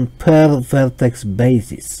on per vertex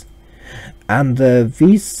basis, and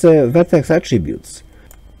these vertex attributes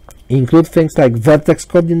include things like vertex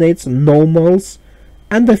coordinates, normals,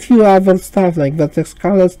 and a few other stuff like vertex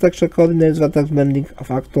colors, texture coordinates, vertex blending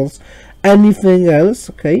factors, anything else.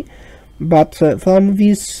 Okay, but from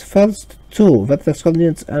these first two, vertex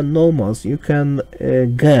coordinates and normals, you can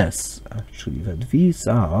guess actually that these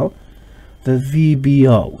are the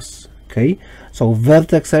VBOs. Okay, so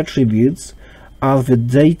vertex attributes are the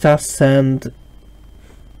data sent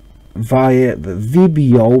via the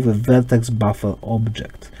VBO, the vertex buffer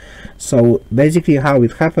object. So basically how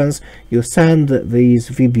it happens, you send these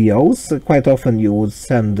VBOs. Quite often you would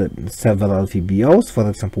send several VBOs, for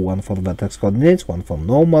example one for vertex coordinates, one for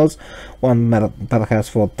normals, one perhaps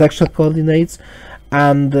for texture coordinates,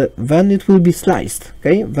 and then it will be sliced.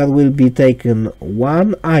 Okay, there will be taken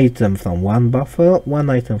one item from one buffer, one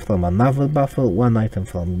item from another buffer, one item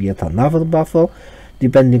from yet another buffer,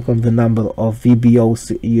 depending on the number of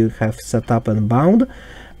VBOs you have set up and bound,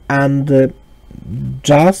 and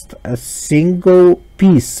just a single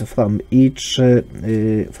piece from each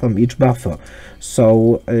buffer.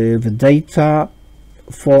 So the data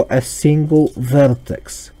for a single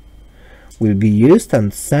vertex will be used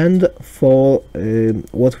and sent for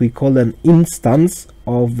what we call an instance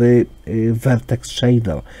of the vertex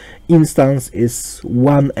shader. Instance is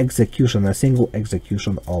one execution, a single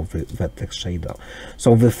execution of the vertex shader.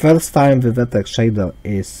 So the first time the vertex shader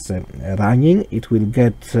is running, it will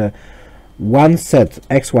get one set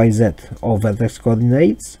XYZ of vertex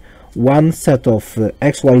coordinates, one set of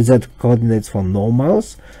XYZ coordinates for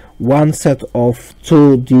normals, one set of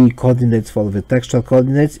 2D coordinates for the textual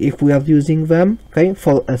coordinates if we are using them, okay,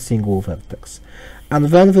 for a single vertex. And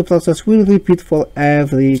then the process will repeat for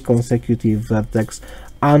every consecutive vertex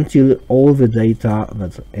until all the data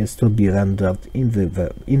that is to be rendered in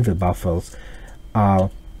the buffers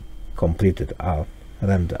are completed, are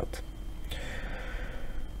rendered.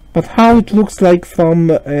 But how it looks like from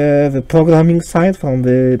the programming side, from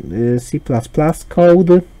the C++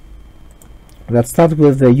 code? Let's start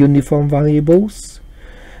with the uniform variables.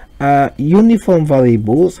 Uniform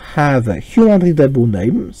variables have a human readable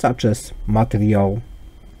name, such as material,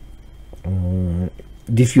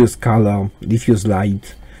 diffuse color, diffuse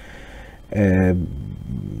light,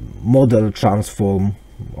 model transform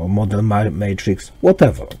or model matrix,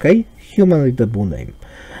 whatever, okay? Human readable name.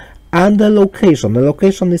 And the location. The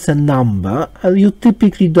location is a number, and you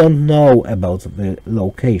typically don't know about the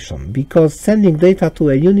location, because sending data to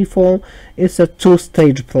a uniform is a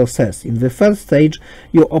two-stage process. In the first stage,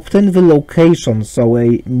 you obtain the location, so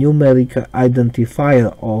a numeric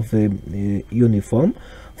identifier of the uniform,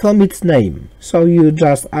 from its name. So you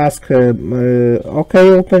just ask, okay,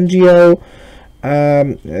 OpenGL,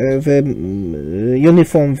 the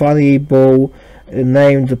uniform variable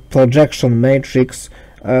named projection matrix,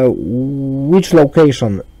 which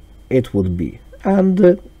location it would be, and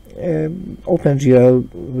OpenGL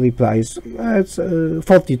replies it's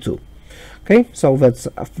 42. Okay, so that's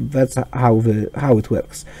how it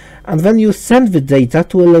works. And then you send the data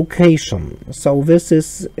to a location. So this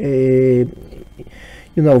is you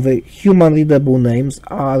know, the human readable names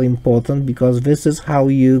are important because this is how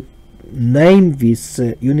you name these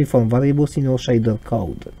uniform variables in your shader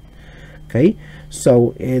code. Okay,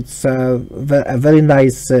 so it's a very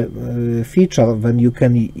nice feature when you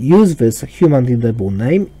can use this human readable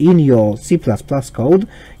name in your C++ code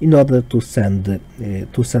in order to send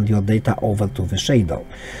your data over to the shader.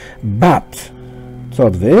 But so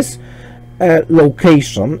this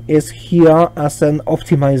location is here as an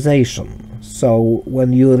optimization. So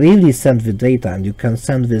when you really send the data, and you can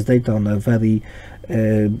send this data on a very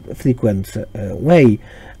frequent way,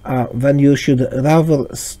 then you should rather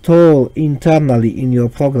store internally in your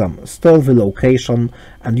program, store the location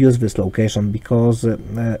and use this location, because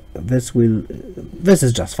this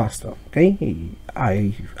is just faster. Okay,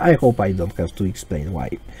 I hope I don't have to explain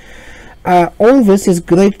why. All this is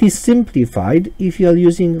greatly simplified if you are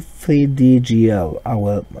using 3DGL,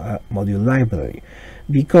 our module library,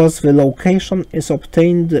 because the location is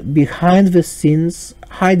obtained behind the scenes,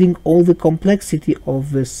 hiding all the complexity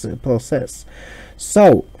of this process.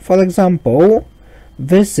 So, for example,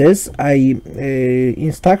 this is a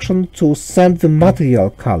instruction to send the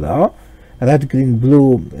material color, red, green,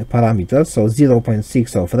 blue parameters, so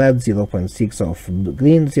 0.6 of red, 0.6 of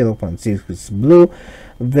green, 0.6 blue.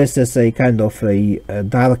 This is a kind of a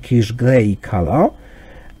darkish gray color,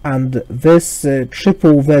 and this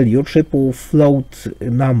triple value, triple float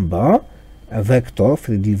number, a vector,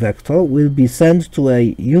 3D vector, will be sent to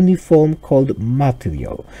a uniform called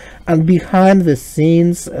material, and behind the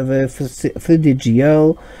scenes the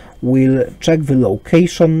 3DGL will check the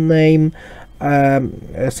location name,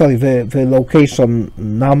 the location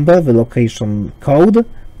number, the location code,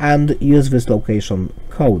 and use this location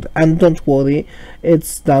code. And don't worry,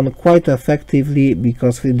 it's done quite effectively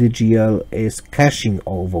because 3DGL is caching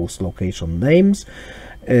all those location names.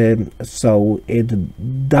 So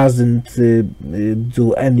it doesn't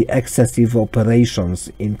do any excessive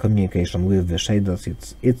operations in communication with the shaders.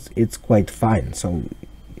 It's quite fine. So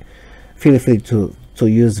feel free to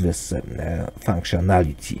use this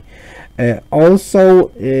functionality. Also,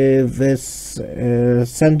 this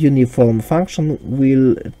send uniform function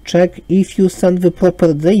will check if you send the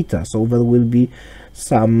proper data. So there will be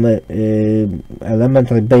some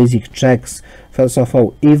elementary basic checks. First of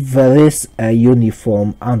all, if there is a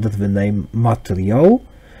uniform under the name material,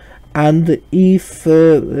 and if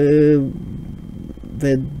the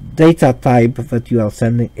data type that you are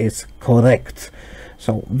sending is correct.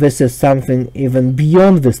 So this is something even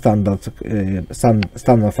beyond the standard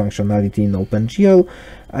functionality in OpenGL,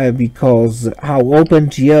 because how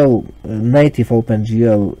native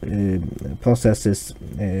OpenGL processes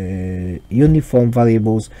uniform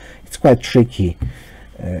variables, it's quite tricky.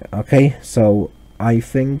 Okay, so I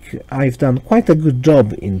think I've done quite a good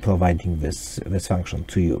job in providing this function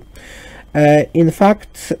to you. In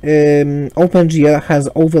fact, OpenGL has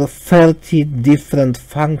over 30 different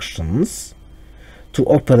functions to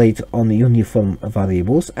operate on uniform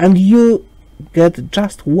variables, and you get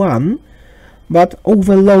just one, but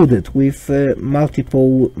overloaded with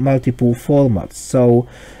multiple formats. So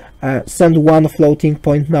Send one floating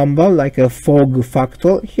point number like a forg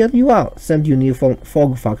factor. Here you are. Send uniform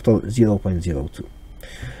forg factor 0.02.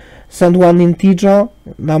 Send one integer,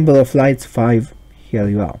 number of lights 5. Here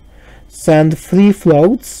you are. Send 3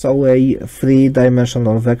 floats, so a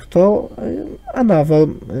 3-dimensional vector,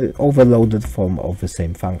 another overloaded form of the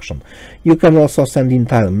same function. You can also send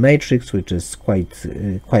entire matrix, which is quite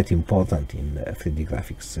important in 3D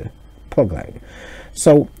graphics programming.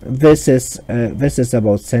 So this is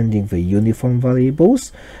about sending the uniform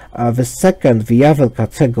variables. The other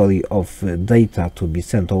category of data to be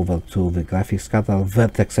sent over to the graphics card are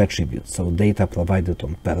vertex attributes, so data provided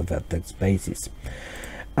on per vertex basis.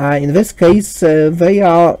 In this case, they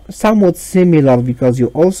are somewhat similar because you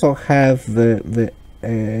also have the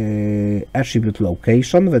attribute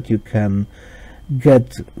location that you can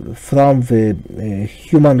get from the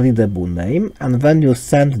human readable name, and then you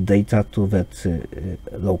send data to that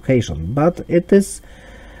location. But it is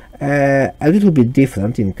a little bit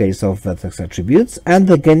different in case of vertex attributes, and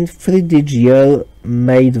again 3DGL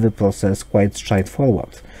made the process quite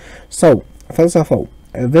straightforward. So first of all,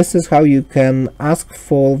 this is how you can ask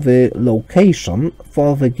for the location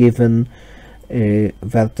for the given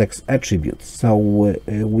vertex attribute. So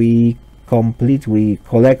we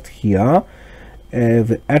collect here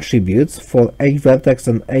the attributes for a vertex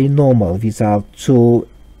and a normal. These are two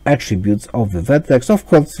attributes of the vertex. Of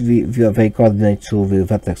course, they coordinate to the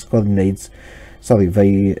vertex coordinates. Sorry,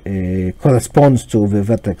 they correspond to the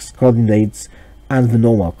vertex coordinates and the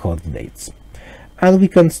normal coordinates. And we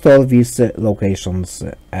can store these locations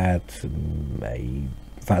at a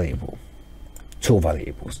variable, 2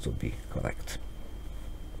 variables to be correct.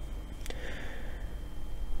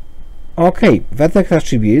 Okay, vertex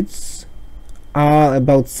attributes are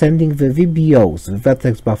about sending the VBOs, the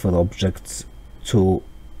vertex buffer objects, to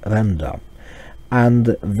render.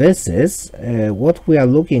 And this is what we are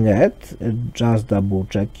looking at, just double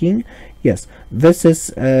checking. Yes, this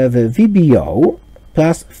is the VBO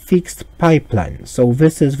plus fixed pipeline. So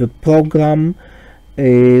this is the program,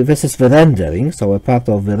 this is the rendering, so a part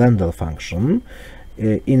of the render function.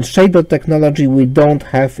 In shader technology, you don't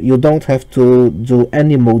have to do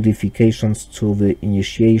any modifications to the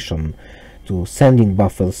initiation, to sending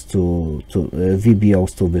buffers to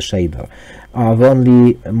VBOs to the shader. The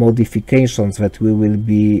only modifications that we will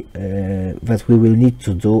need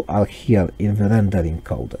to do are here in the rendering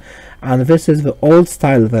code. And this is the old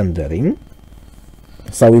style rendering.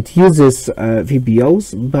 So it uses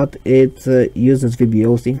VBOs, but it uses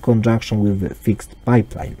VBOs in conjunction with the fixed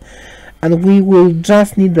pipeline. And we will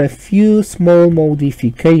just need a few small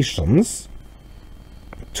modifications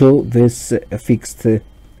to this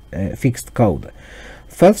fixed code.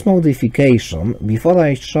 First modification, before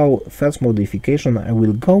I show first modification, I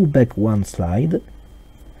will go back one slide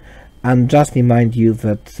and just remind you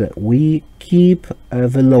that we keep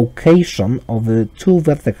the location of the 2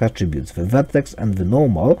 vertex attributes, the vertex and the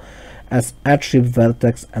normal, as attrib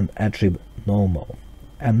vertex and attrib normal.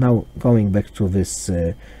 And now going back to this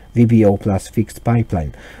VBO plus fixed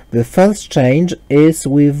pipeline. The first change is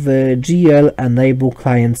with the GL enable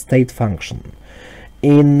client state function.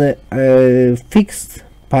 In fixed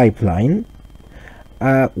pipeline,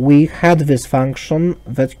 we had this function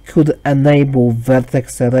that could enable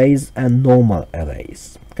vertex arrays and normal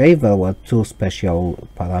arrays. Okay, there were 2 special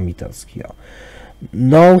parameters here.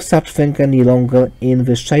 No such thing any longer in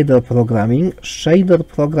the shader programming. Shader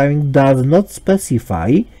programming does not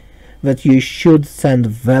specify that you should send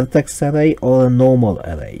vertex array or a normal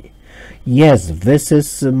array. Yes, this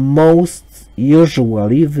is most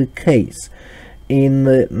usually the case. In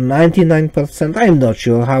 99%, I'm not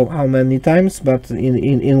sure how many times, but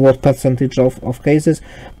in what percentage of cases,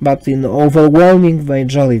 but in overwhelming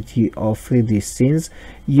majority of 3D scenes,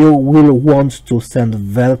 you will want to send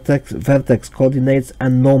vertex coordinates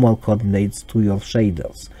and normal coordinates to your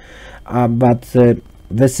shaders. But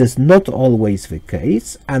this is not always the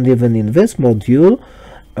case, and even in this module,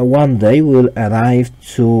 one day we'll arrive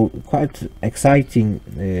to quite exciting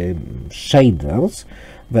shaders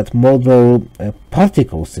that model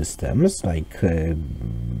particle systems like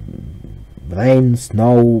rain,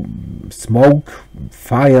 snow, smoke,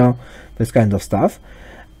 fire, this kind of stuff,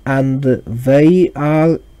 and they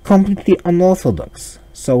are completely unorthodox.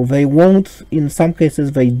 So they won't, in some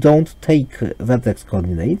cases, they don't take vertex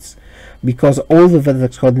coordinates because all the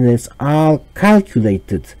vertex coordinates are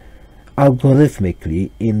calculated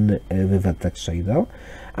algorithmically in the vertex shader.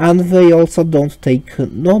 And they also don't take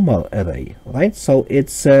normal array, right? So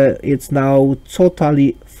it's now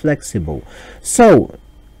totally flexible. So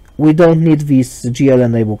we don't need this GL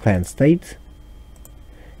enable client state.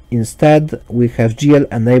 instead we have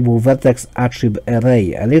GL enable vertex attribute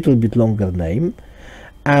array, a little bit longer name,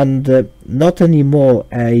 and not anymore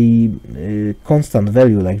a constant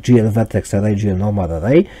value like GL vertex array, GL normal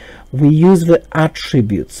array. We use the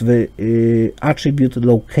attributes, the attribute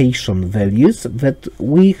location values that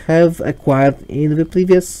we have acquired in the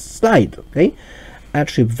previous slide. Okay,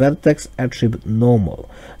 attribute vertex, attribute normal.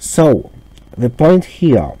 So the point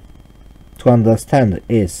here to understand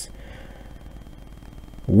is,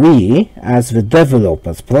 we as the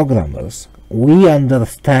developers, programmers, we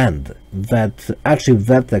understand that attribute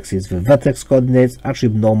vertex is the vertex coordinates,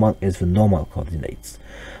 attribute normal is the normal coordinates.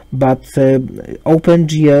 But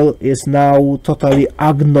OpenGL is now totally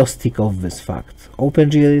agnostic of this fact.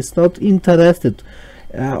 OpenGL is not interested.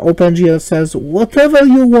 OpenGL says, whatever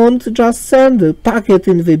you want, just send a packet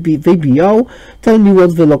in the VBO, tell me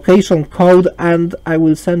what the location code, and I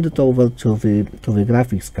will send it over to the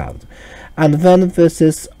graphics card. And then this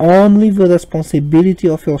is only the responsibility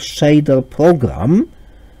of your shader program,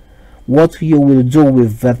 what you will do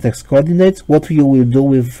with vertex coordinates, what you will do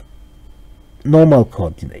with normal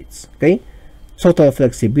coordinates. Okay, total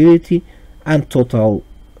flexibility and total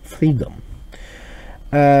freedom.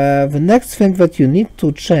 The next thing that you need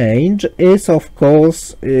to change is, of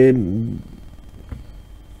course,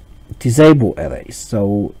 disable arrays.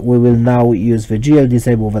 So we will now use the GL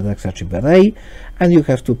disable vertex attribute array, and you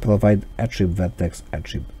have to provide attribute vertex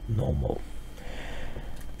attribute normal.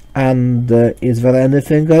 And is there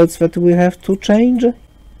anything else that we have to change?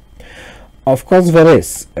 Of course there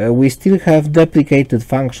is. We still have deprecated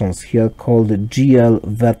functions here called GL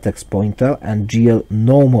vertex pointer and GL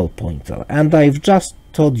normal pointer, and I've just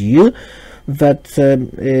told you that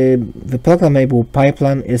the programmable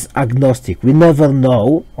pipeline is agnostic. We never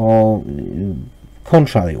know, or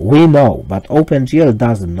contrary, we know, but OpenGL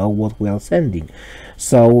doesn't know what we are sending.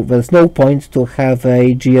 So there's no point to have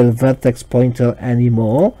a GL vertex pointer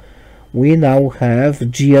anymore. We now have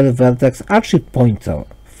GL vertex attribute pointer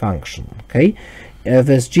function. Okay,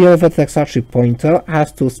 this GL vertex attribute pointer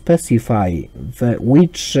has to specify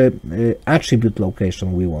which attribute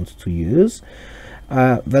location we want to use.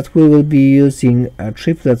 That we will be using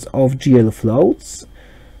triplets of GL floats,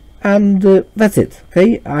 and that's it.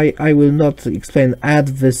 Okay, I will not explain at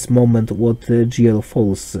this moment what GL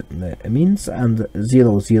false means, and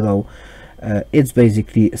 0, 0 it's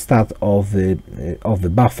basically start of the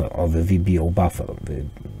buffer, of the VBO buffer.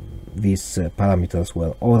 These parameters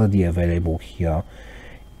were already available here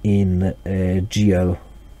in GL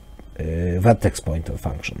vertex pointer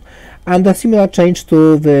function. And a similar change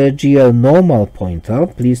to the GL normal pointer.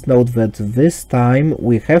 Please note that this time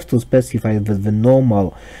we have to specify that the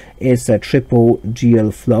normal is a triple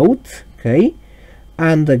GL float. Okay,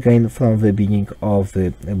 and again from the beginning of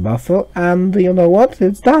the buffer, and you know what,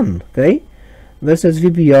 it's done. Okay, this is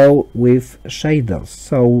VBO with shaders.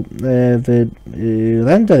 So the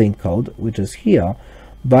rendering code, which is here,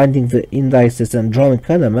 binding the indices and drawing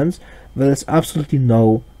elements, there is absolutely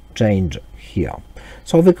no change here.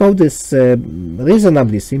 So the code is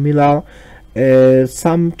reasonably similar.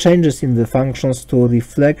 Some changes in the functions to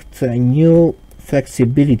reflect a new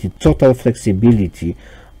flexibility, total flexibility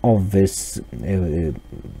of this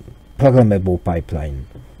programmable pipeline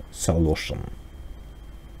solution.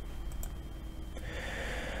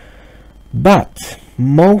 But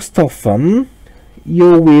most often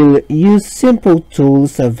you will use simple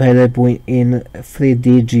tools available in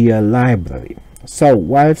 3D library. So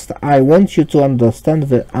whilst I want you to understand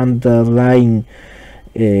the underlying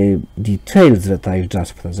details that I've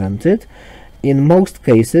just presented, in most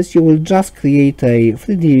cases you will just create a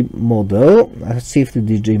 3D model, a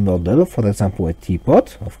C3DG model, for example a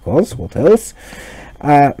teapot, of course, what else?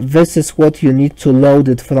 This is what you need to load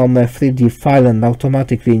it from a 3D file and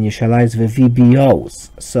automatically initialize the VBOs.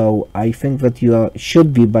 So I think that you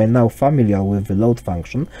should be by now familiar with the load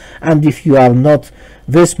function, and if you are not,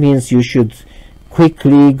 this means you should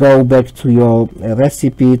quickly go back to your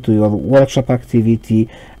recipe, to your workshop activity,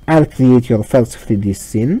 and create your first 3D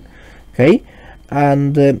scene. Okay,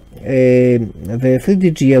 and the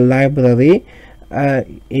 3DGL library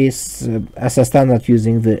is as a standard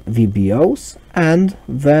using the VBOs, and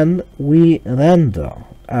then we render.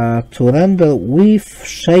 To render with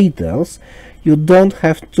shaders, you don't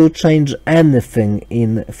have to change anything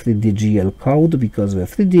in 3DGL code, because the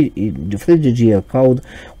 3DGL code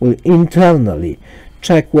will internally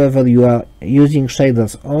check whether you are using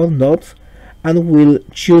shaders or not, and will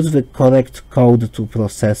choose the correct code to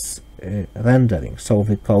process rendering, so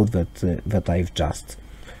the code that I've just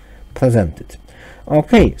presented.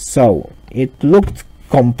 Okay, so it looked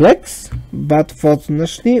complex, but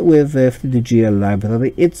fortunately with the 3DGL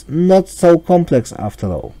library it's not so complex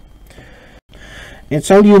after all. It's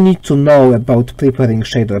all you need to know about preparing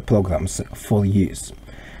shader programs for use.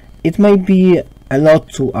 It may be a lot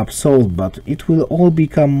to absorb, but it will all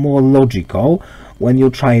become more logical when you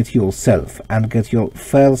try it yourself and get your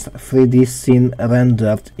first 3D scene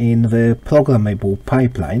rendered in the Programmable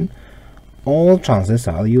Pipeline, or chances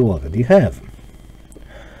are you already have.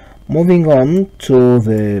 Moving on to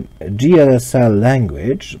the GLSL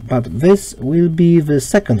language, but this will be the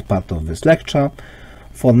second part of this lecture.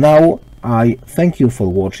 For now, I thank you for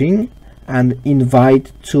watching and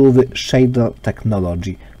invite to the shader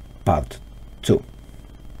technology part 2.